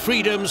Carta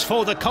freedoms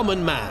for the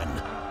common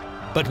man.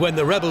 But when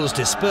the rebels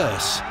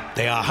disperse,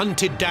 they are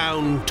hunted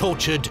down,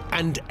 tortured,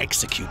 and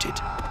executed.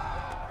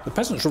 The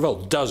Peasants'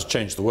 Revolt does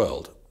change the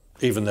world,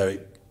 even though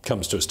it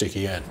comes to a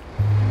sticky end.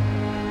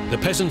 The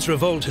Peasants'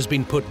 Revolt has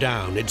been put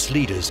down, its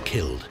leaders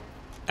killed.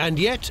 And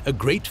yet a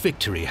great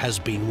victory has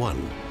been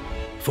won.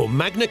 For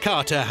Magna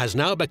Carta has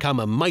now become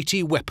a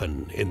mighty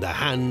weapon in the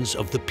hands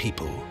of the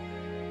people.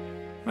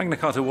 Magna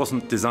Carta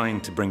wasn't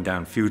designed to bring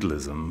down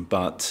feudalism,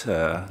 but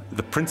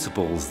the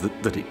principles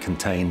that it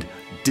contained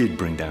did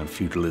bring down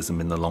feudalism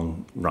in the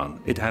long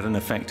run. It had an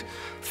effect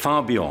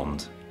far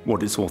beyond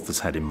what its authors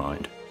had in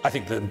mind. I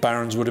think that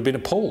barons would have been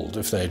appalled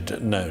if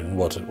they'd known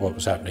what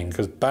was happening,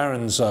 because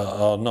barons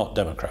are not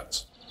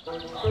democrats.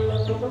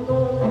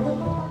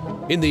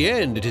 In the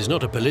end, it is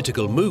not a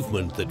political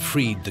movement that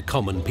freed the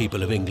common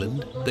people of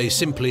England. They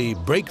simply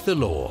break the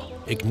law,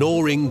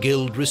 ignoring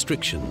guild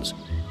restrictions.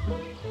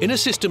 In a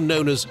system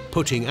known as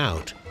putting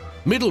out,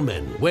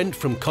 middlemen went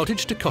from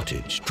cottage to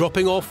cottage,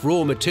 dropping off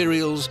raw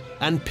materials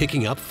and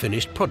picking up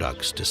finished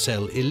products to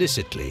sell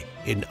illicitly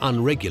in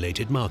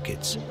unregulated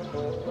markets.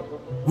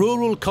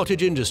 Rural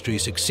cottage industry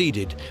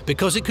succeeded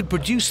because it could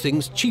produce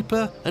things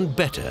cheaper and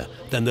better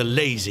than the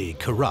lazy,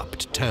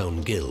 corrupt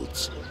town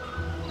guilds.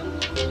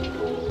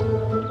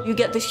 You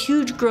get this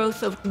huge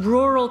growth of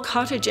rural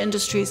cottage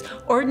industries,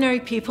 ordinary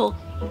people,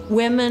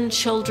 women,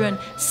 children,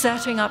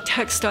 setting up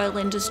textile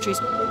industries,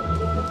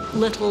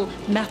 little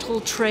metal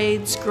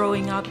trades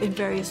growing up in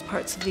various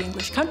parts of the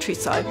English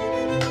countryside.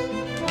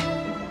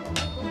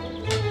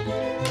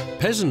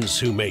 Peasants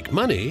who make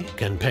money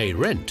can pay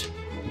rent.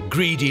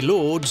 Greedy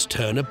lords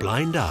turn a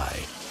blind eye.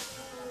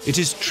 It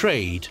is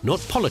trade, not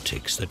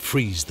politics, that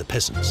frees the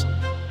peasants.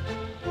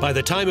 By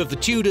the time of the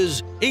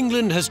Tudors,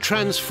 England has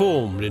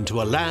transformed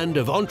into a land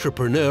of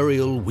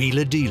entrepreneurial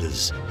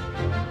wheeler-dealers.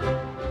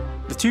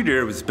 The Tudor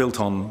era was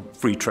built on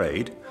free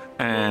trade,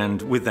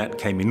 and with that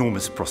came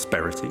enormous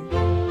prosperity.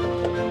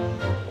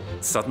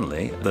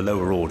 Suddenly, the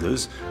lower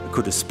orders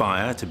could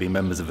aspire to be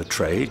members of a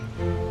trade.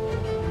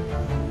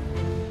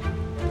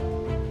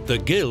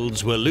 The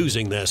guilds were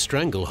losing their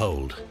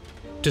stranglehold.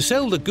 To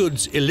sell the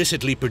goods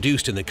illicitly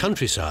produced in the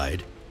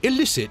countryside,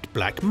 illicit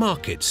black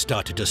markets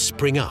started to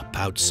spring up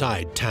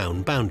outside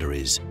town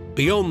boundaries,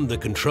 beyond the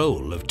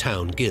control of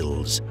town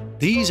guilds.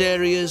 These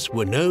areas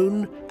were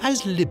known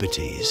as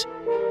liberties.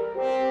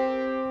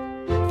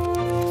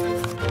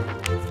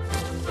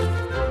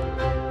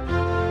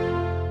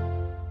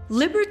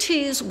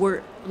 Liberties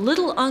were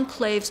little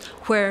enclaves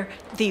where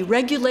the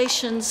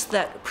regulations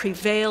that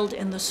prevailed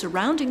in the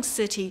surrounding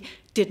city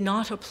did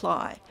not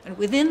apply. And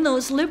within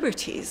those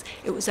liberties,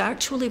 it was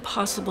actually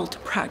possible to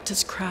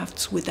practice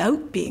crafts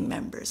without being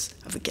members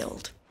of a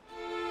guild.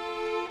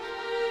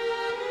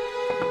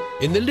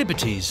 In the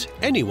liberties,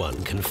 anyone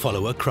can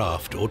follow a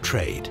craft or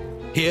trade.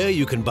 Here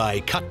you can buy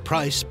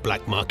cut-price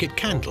black market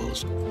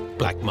candles,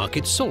 black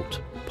market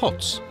salt,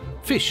 pots,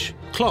 fish,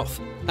 cloth,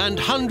 and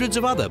hundreds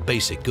of other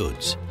basic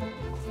goods.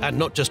 And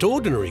not just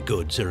ordinary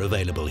goods are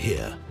available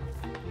here.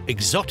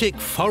 Exotic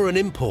foreign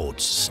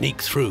imports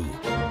sneak through.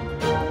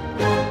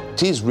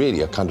 It is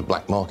really a kind of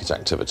black market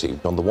activity.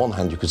 On the one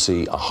hand, you could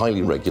see a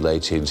highly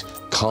regulated,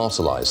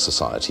 cartelized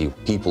society,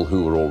 people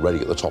who were already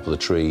at the top of the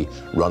tree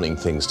running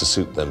things to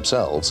suit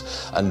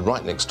themselves, and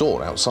right next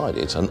door, outside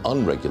it, an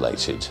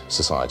unregulated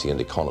society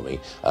and economy,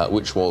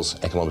 which was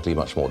economically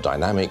much more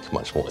dynamic,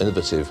 much more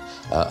innovative,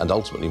 and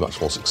ultimately much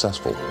more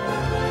successful.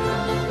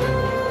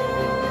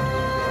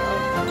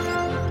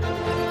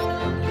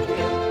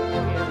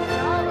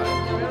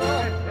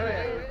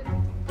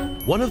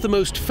 One of the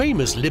most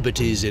famous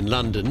liberties in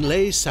London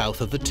lay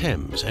south of the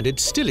Thames, and it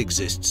still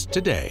exists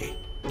today.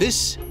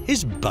 This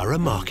is Borough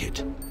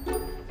Market.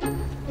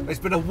 There's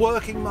been a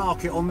working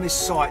market on this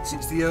site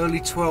since the early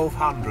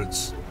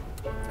 1200s.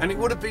 And it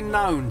would have been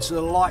known to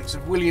the likes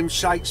of William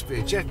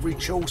Shakespeare, Geoffrey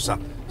Chaucer,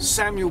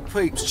 Samuel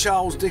Pepys,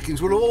 Charles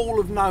Dickens would all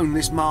have known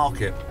this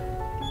market.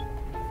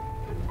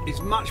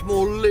 It's much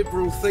more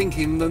liberal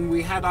thinking than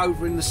we had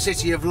over in the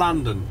City of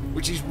London,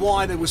 which is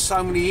why there were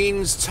so many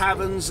inns,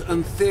 taverns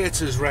and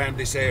theatres around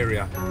this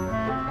area.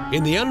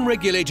 In the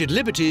unregulated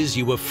liberties,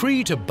 you were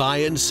free to buy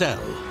and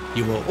sell.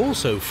 You were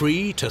also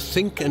free to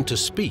think and to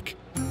speak.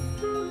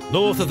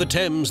 North of the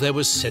Thames, there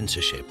was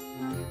censorship.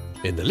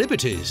 In the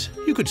liberties,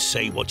 you could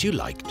say what you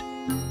liked.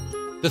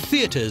 The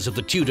theatres of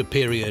the Tudor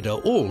period are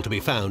all to be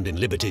found in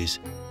liberties.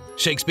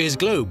 Shakespeare's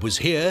Globe was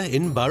here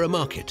in Borough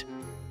Market.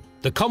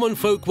 The common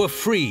folk were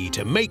free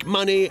to make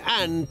money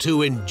and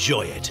to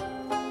enjoy it.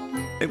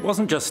 It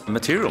wasn't just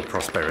material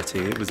prosperity,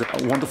 it was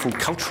a wonderful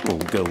cultural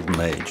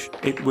golden age.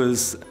 It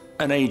was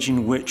an age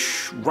in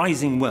which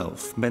rising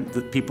wealth meant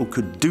that people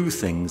could do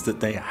things that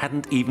they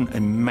hadn't even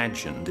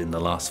imagined in the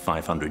last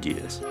 500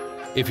 years.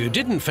 If you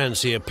didn't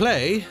fancy a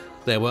play,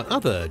 there were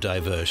other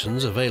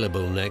diversions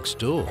available next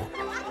door.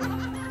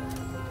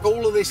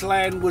 All of this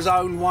land was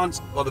owned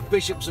once by the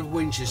bishops of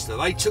Winchester.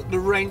 They took the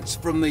rents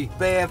from the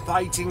bear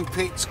baiting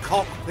pits,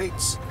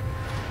 cockpits,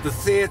 the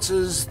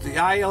theatres,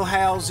 the ale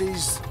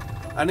houses,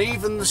 and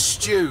even the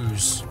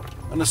stews.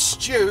 And a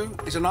stew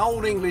is an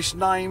Old English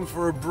name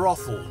for a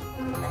brothel.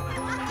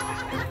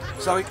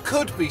 So it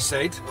could be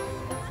said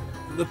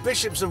that the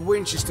bishops of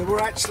Winchester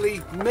were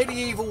actually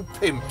medieval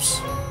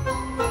pimps.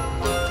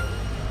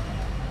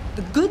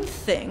 The good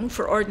thing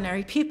for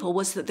ordinary people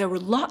was that there were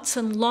lots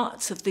and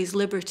lots of these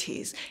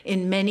liberties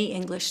in many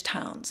English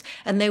towns,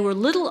 and they were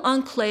little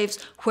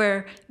enclaves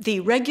where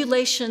the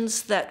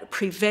regulations that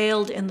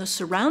prevailed in the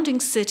surrounding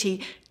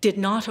city did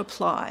not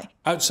apply.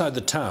 Outside the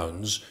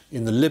towns,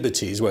 in the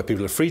liberties where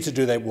people are free to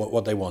do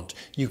what they want,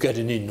 you get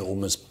an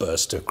enormous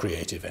burst of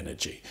creative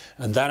energy,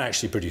 and that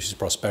actually produces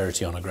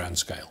prosperity on a grand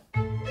scale.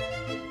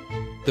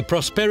 The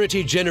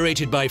prosperity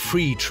generated by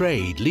free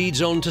trade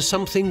leads on to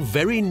something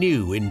very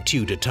new in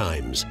Tudor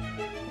times: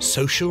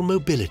 social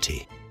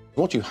mobility.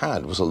 What you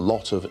had was a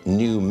lot of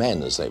new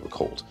men, as they were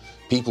called.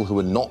 People who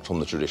were not from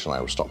the traditional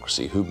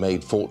aristocracy, who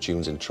made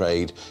fortunes in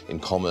trade, in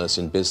commerce,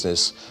 in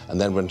business, and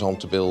then went on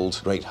to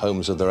build great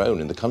homes of their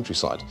own in the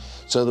countryside.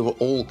 So there were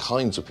all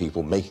kinds of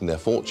people making their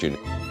fortune.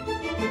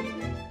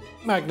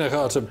 Magna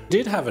Carta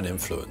did have an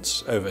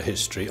influence over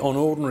history on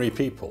ordinary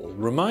people,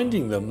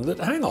 reminding them that,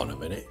 hang on a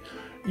minute,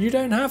 you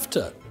don't have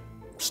to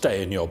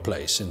stay in your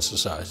place in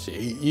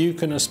society. You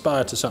can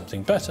aspire to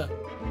something better.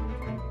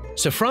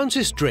 Sir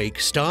Francis Drake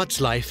starts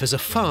life as a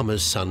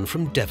farmer's son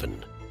from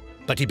Devon,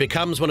 but he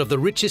becomes one of the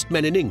richest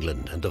men in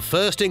England and the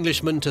first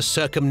Englishman to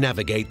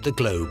circumnavigate the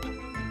globe.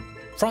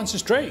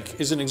 Francis Drake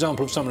is an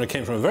example of someone who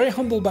came from a very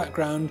humble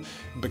background,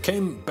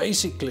 became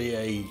basically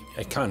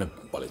a kind of,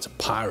 well, it's a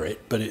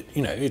pirate, but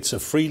it's a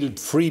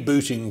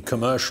freebooting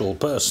commercial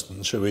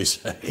person, shall we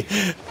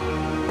say.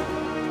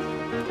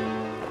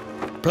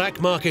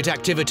 Black market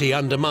activity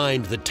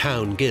undermined the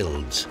town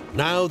guilds.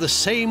 Now the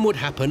same would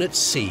happen at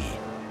sea.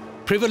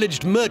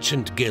 Privileged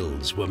merchant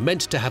guilds were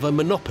meant to have a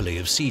monopoly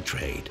of sea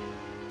trade.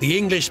 The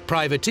English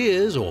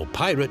privateers, or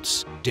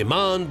pirates,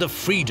 demand the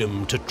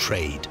freedom to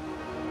trade.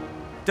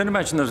 Don't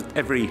imagine that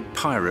every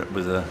pirate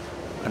was an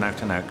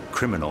out-and-out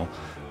criminal.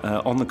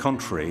 On the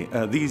contrary,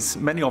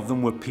 many of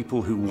them were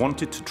people who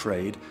wanted to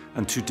trade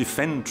and to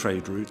defend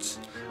trade routes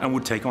and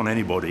would take on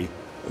anybody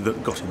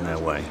that got in their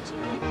way.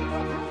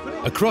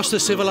 Across the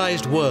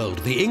civilized world,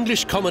 the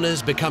English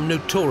commoners become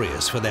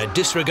notorious for their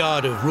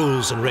disregard of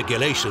rules and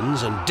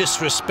regulations and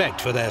disrespect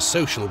for their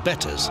social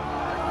betters.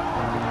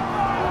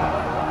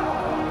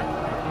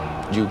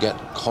 You get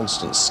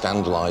constant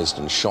scandalised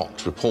and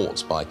shocked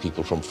reports by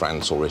people from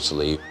France or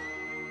Italy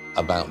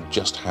about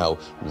just how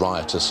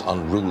riotous,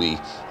 unruly,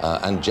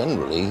 and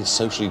generally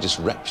socially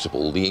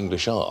disreputable the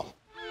English are.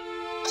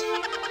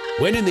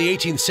 When in the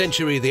 18th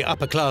century the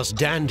upper-class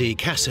dandy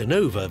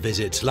Casanova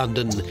visits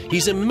London,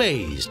 he's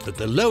amazed that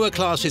the lower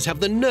classes have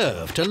the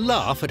nerve to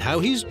laugh at how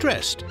he's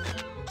dressed.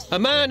 A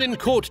man in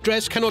court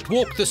dress cannot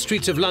walk the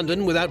streets of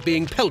London without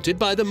being pelted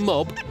by the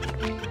mob.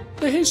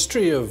 The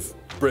history of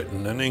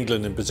Britain, and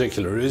England in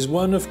particular, is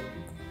one of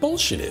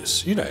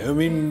bullshittists.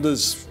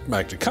 There's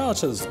Magna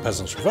Carta, there's the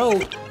Peasants'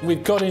 Revolt.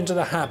 We've got into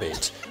the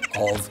habit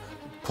of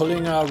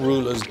pulling our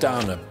rulers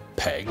down a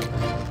peg.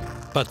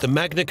 But the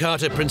Magna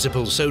Carta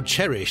principles so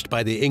cherished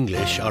by the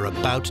English are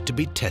about to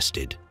be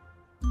tested.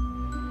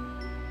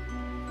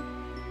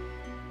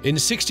 In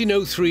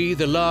 1603,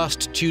 the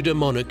last Tudor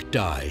monarch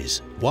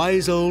dies.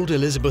 Wise old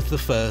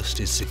Elizabeth I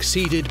is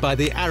succeeded by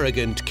the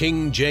arrogant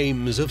King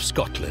James of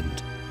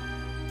Scotland,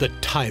 the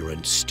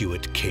tyrant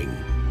Stuart King.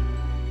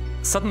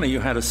 Suddenly you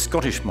had a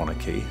Scottish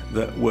monarchy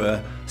that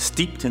were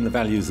steeped in the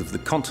values of the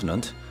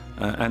continent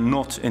and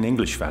not in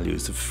English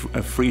values of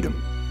freedom.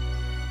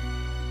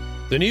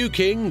 The new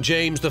king,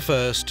 James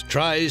I,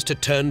 tries to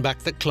turn back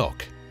the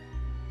clock.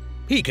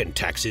 He can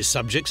tax his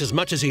subjects as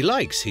much as he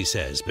likes, he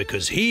says,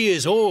 because he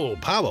is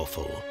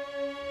all-powerful,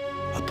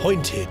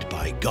 appointed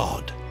by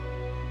God.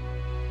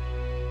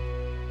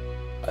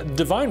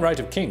 Divine right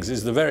of kings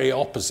is the very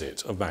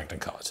opposite of Magna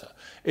Carta.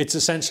 It's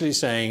essentially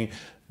saying,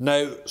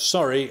 no,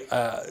 sorry,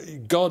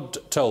 God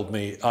told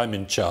me I'm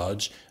in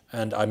charge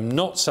and I'm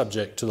not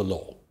subject to the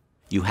law.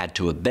 You had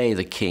to obey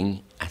the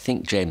king. I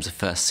think James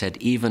I said,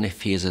 even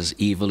if he is as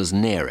evil as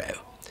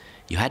Nero.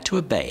 You had to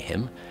obey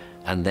him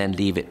and then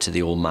leave it to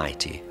the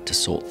Almighty to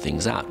sort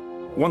things out.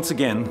 Once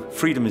again,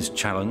 freedom is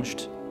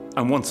challenged,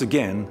 and once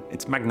again,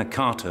 it's Magna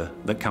Carta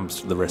that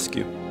comes to the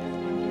rescue.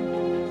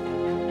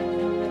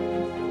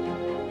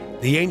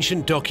 The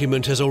ancient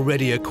document has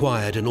already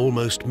acquired an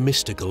almost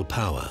mystical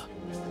power.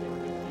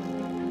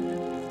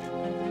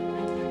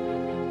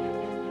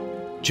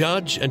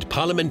 Judge and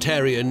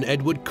parliamentarian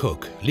Edward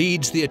Coke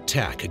leads the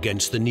attack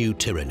against the new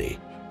tyranny.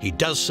 He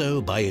does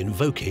so by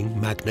invoking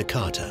Magna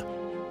Carta.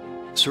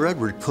 Sir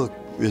Edward Coke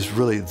is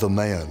really the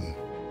man.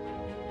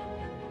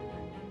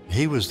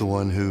 He was the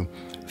one who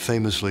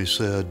famously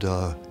said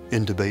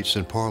in debates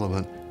in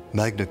Parliament,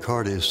 Magna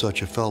Carta is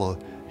such a fellow,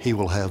 he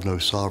will have no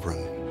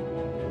sovereign.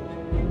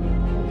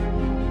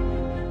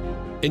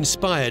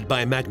 Inspired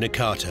by Magna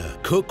Carta,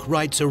 Coke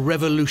writes a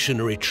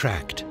revolutionary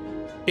tract,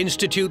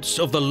 Institutes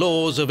of the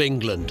Laws of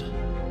England.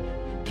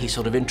 He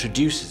sort of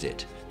introduces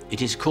it.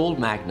 It is called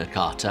Magna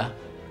Carta,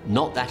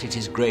 not that it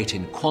is great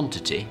in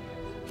quantity,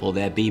 for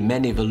there be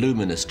many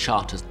voluminous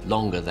charters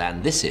longer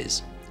than this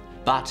is,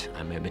 but,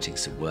 I'm omitting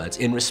some words,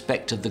 in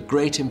respect of the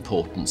great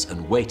importance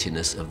and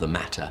weightiness of the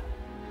matter,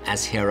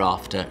 as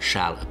hereafter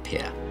shall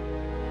appear.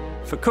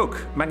 For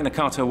Coke, Magna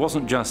Carta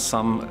wasn't just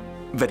some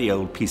very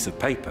old piece of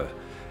paper.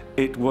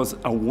 It was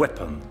a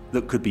weapon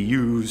that could be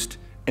used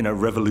in a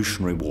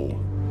revolutionary war.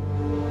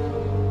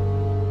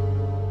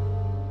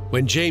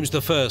 When James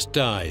I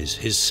dies,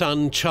 his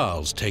son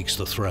Charles takes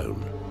the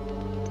throne.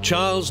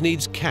 Charles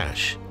needs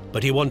cash,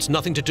 but he wants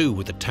nothing to do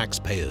with the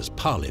taxpayers'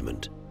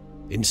 parliament.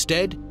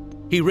 Instead,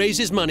 he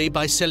raises money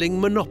by selling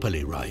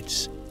monopoly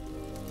rights.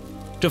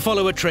 To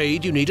follow a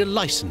trade, you need a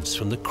license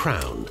from the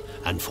crown,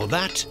 and for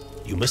that,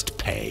 you must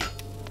pay.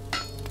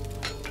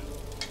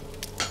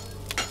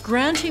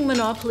 Granting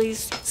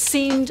monopolies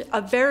seemed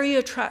a very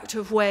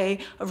attractive way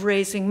of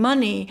raising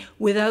money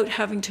without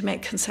having to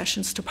make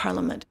concessions to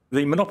Parliament.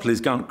 The monopolies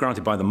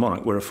granted by the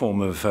monarch were a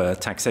form of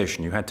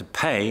taxation. You had to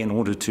pay in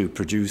order to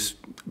produce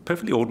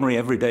perfectly ordinary,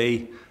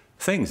 everyday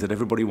things that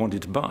everybody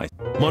wanted to buy.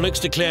 Monarchs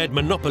declared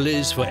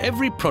monopolies for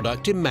every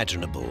product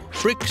imaginable.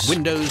 Bricks,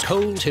 windows,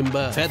 coal,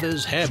 timber,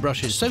 feathers,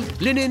 hairbrushes,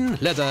 soap, linen,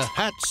 leather,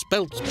 hats,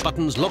 belts,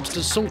 buttons,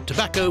 lobsters, salt,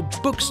 tobacco,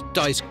 books,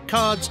 dice,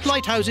 cards,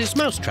 lighthouses,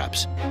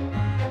 mousetraps.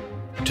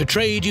 To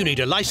trade, you need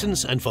a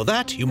license, and for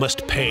that, you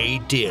must pay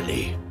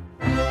dearly.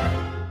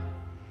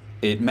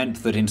 It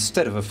meant that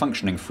instead of a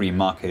functioning free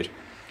market,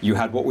 you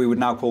had what we would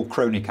now call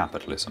crony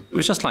capitalism. It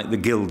was just like the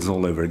guilds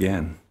all over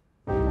again.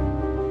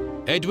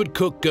 Edward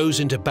Coke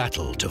goes into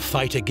battle to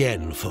fight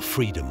again for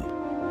freedom.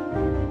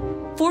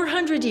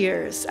 400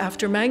 years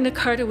after Magna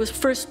Carta was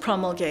first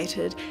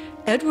promulgated,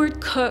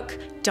 Edward Coke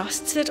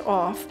dusts it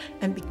off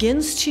and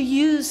begins to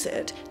use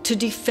it to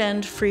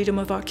defend freedom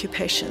of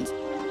occupation,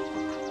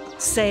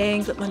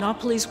 saying that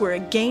monopolies were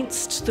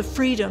against the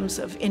freedoms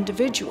of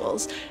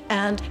individuals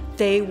and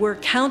they were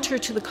counter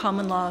to the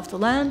common law of the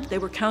land, they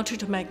were counter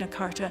to Magna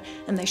Carta,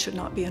 and they should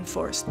not be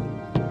enforced.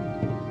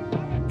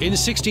 In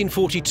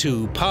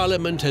 1642,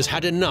 Parliament has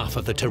had enough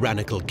of the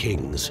tyrannical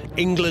kings.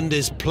 England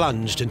is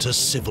plunged into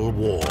civil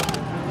war.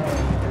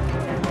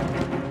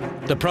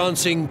 The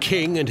prancing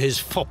king and his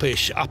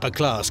foppish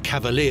upper-class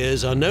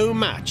cavaliers are no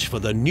match for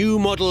the new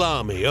model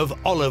army of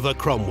Oliver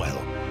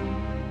Cromwell.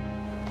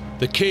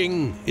 The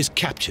king is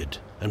captured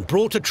and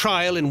brought to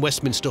trial in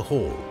Westminster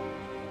Hall.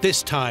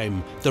 This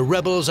time, the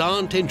rebels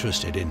aren't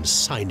interested in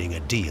signing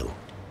a deal.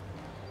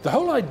 The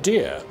whole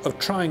idea of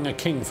trying a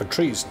king for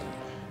treason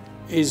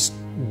is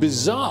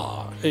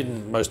bizarre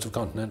in most of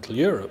continental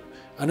Europe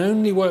and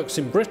only works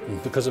in Britain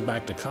because of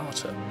Magna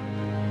Carta.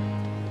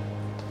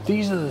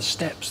 These are the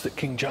steps that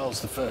King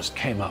Charles I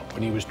came up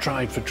when he was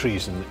tried for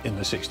treason in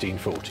the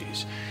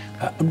 1640s.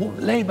 And what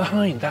lay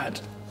behind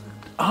that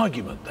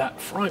argument,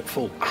 that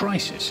frightful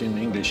crisis in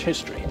English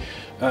history,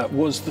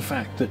 was the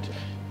fact that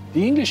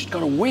the English had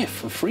got a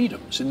whiff of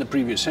freedoms in the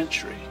previous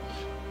century.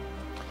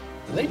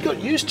 They'd got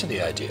used to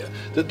the idea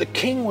that the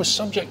king was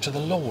subject to the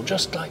law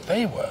just like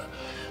they were.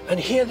 And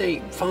here they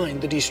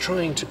find that he's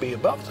trying to be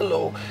above the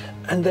law,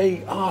 and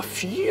they are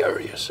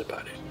furious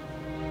about it.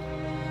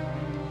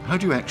 How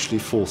do you actually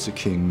force a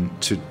king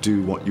to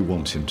do what you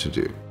want him to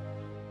do?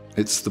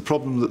 It's the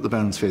problem that the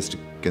barons faced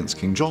against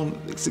King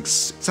John. It's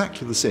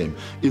exactly the same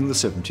in the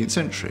 17th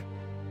century.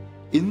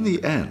 In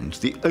the end,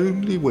 the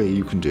only way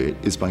you can do it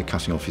is by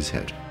cutting off his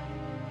head.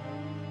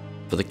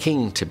 For the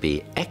king to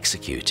be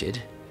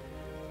executed,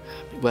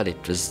 well,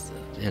 it was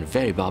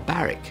very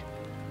barbaric,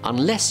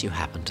 unless you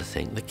happen to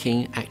think the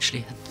king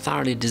actually had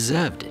thoroughly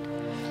deserved it.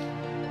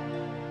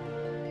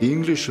 The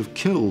English have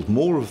killed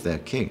more of their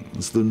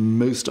kings than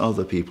most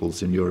other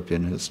peoples in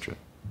European history.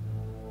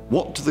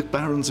 What do the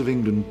barons of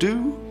England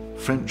do?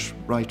 French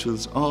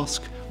writers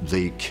ask.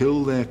 They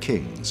kill their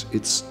kings.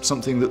 It's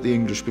something that the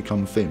English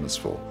become famous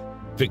for.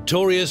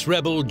 Victorious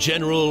rebel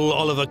General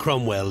Oliver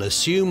Cromwell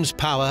assumes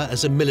power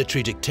as a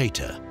military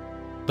dictator.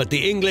 But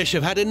the English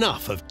have had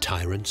enough of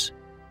tyrants.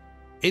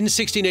 In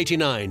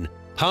 1689,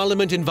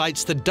 Parliament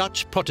invites the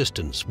Dutch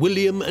Protestants,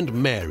 William and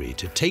Mary,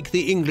 to take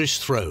the English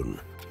throne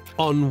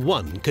on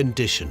one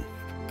condition.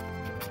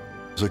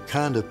 As a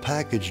kind of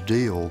package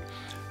deal,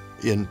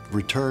 in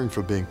return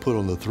for being put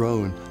on the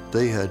throne,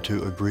 they had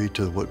to agree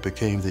to what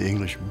became the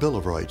English Bill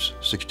of Rights,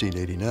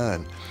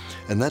 1689.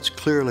 And that's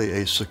clearly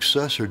a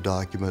successor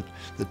document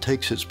that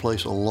takes its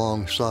place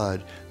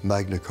alongside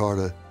Magna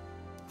Carta.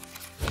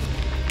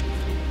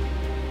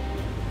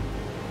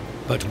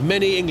 But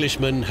many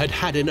Englishmen had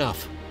had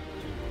enough.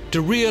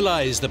 To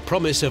realize the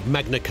promise of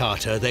Magna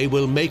Carta, they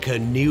will make a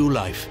new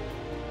life.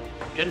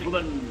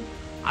 Gentlemen,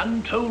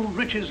 untold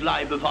riches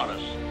lie before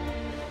us.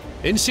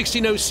 In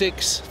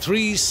 1606,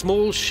 3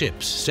 small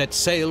ships set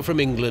sail from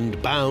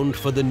England bound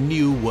for the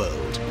New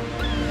World.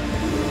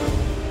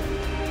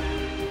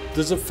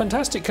 There's a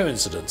fantastic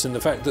coincidence in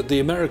the fact that the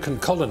American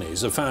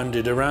colonies are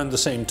founded around the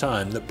same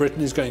time that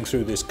Britain is going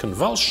through this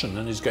convulsion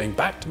and is going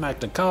back to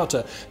Magna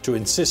Carta to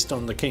insist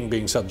on the king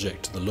being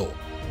subject to the law.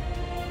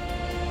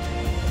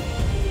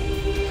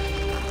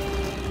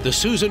 The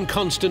Susan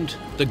Constant,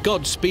 the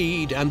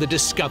Godspeed and the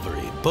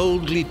Discovery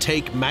boldly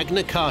take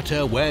Magna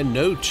Carta where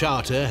no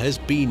charter has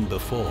been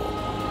before.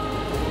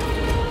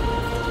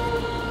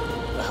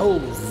 The whole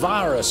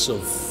virus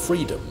of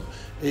freedom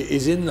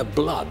is in the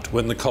blood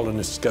when the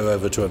colonists go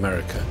over to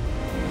America.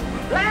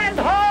 Land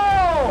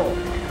ho!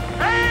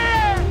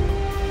 Land!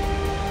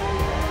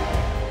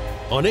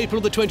 On April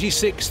the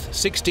 26th,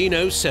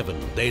 1607,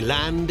 they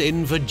land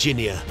in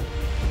Virginia.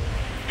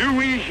 Do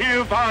we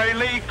hereby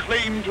lay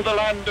claim to the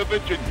land of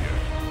Virginia?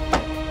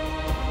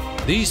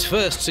 These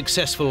first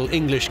successful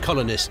English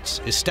colonists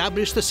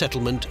establish the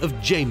settlement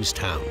of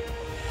Jamestown.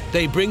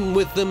 They bring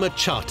with them a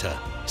charter,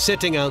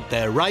 setting out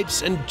their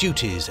rights and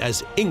duties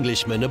as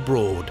Englishmen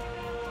abroad.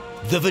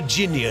 The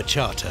Virginia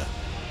Charter.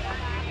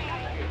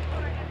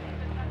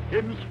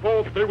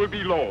 Henceforth there will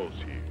be laws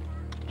here,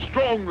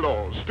 strong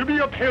laws, to be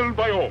upheld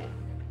by all.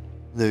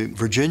 The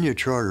Virginia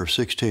Charter of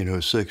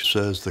 1606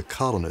 says the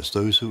colonists,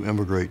 those who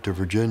immigrate to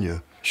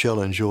Virginia,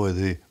 shall enjoy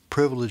the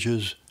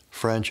privileges,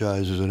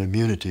 franchises, and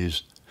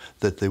immunities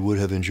that they would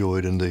have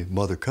enjoyed in the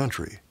mother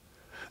country.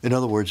 In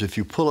other words, if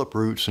you pull up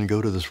roots and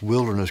go to this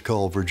wilderness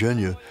called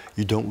Virginia,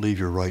 you don't leave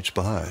your rights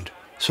behind.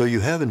 So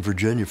you have in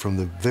Virginia from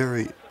the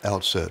very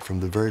outset, from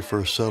the very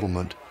first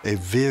settlement, a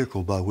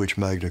vehicle by which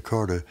Magna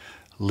Carta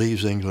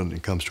leaves England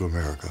and comes to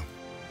America.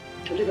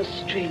 To live as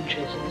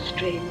strangers in a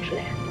strange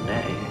land.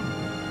 Nay,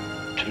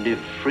 to live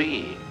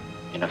free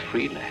in a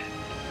free land.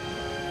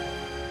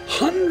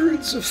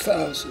 Hundreds of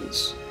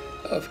thousands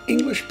of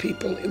English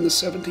people in the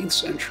 17th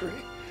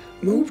century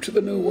moved to the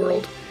New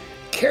World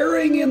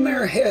carrying in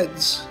their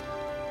heads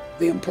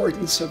the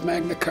importance of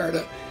Magna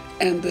Carta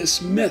and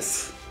this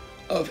myth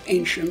of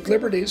ancient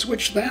liberties,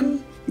 which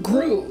then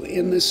grew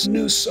in this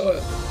new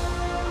soil.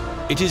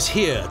 It is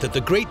here that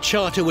the Great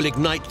Charter will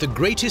ignite the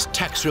greatest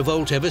tax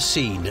revolt ever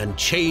seen and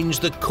change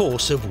the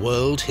course of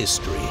world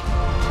history.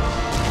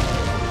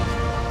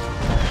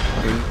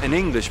 An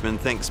Englishman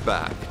thinks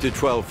back to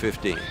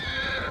 1215,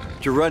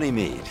 to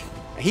Runnymede.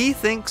 He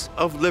thinks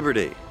of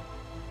liberty,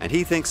 and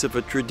he thinks of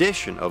a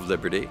tradition of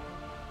liberty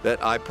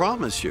that I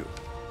promise you,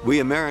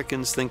 we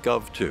Americans think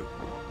of too.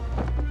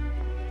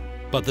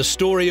 But the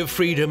story of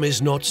freedom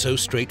is not so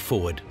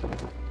straightforward.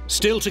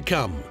 Still to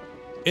come,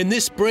 in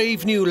this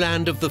brave new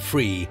land of the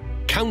free,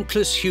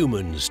 countless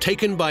humans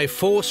taken by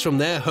force from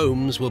their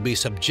homes will be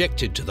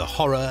subjected to the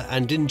horror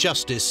and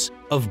injustice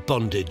of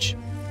bondage.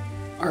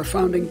 Our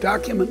founding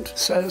document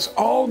says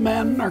all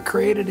men are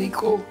created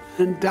equal,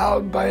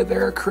 endowed by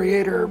their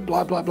creator,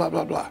 blah, blah, blah,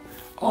 blah, blah.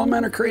 All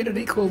men are created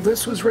equal.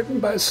 This was written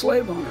by a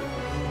slave owner.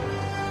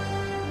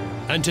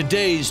 And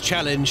today's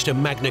challenge to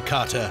Magna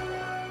Carta.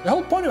 The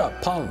whole point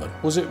about Parliament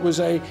was it was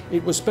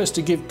supposed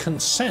to give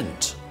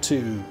consent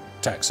to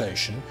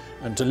taxation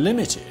and to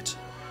limit it.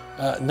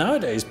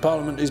 Nowadays,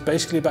 Parliament is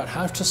basically about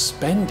how to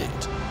spend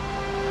it.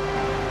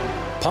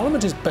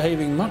 Parliament is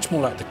behaving much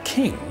more like the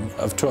King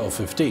of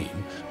 1215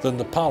 than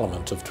the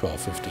Parliament of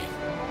 1215.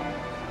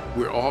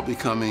 We're all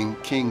becoming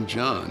King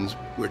Johns.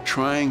 We're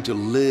trying to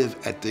live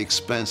at the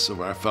expense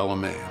of our fellow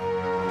man.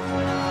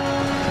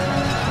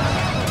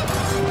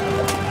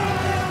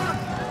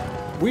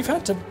 We've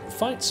had to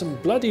fight some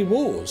bloody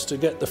wars to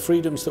get the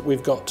freedoms that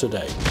we've got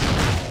today.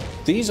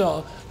 These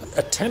are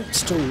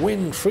attempts to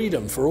win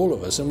freedom for all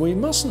of us, and we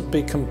mustn't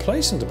be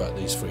complacent about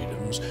these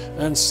freedoms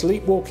and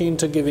sleepwalk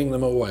into giving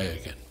them away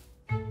again.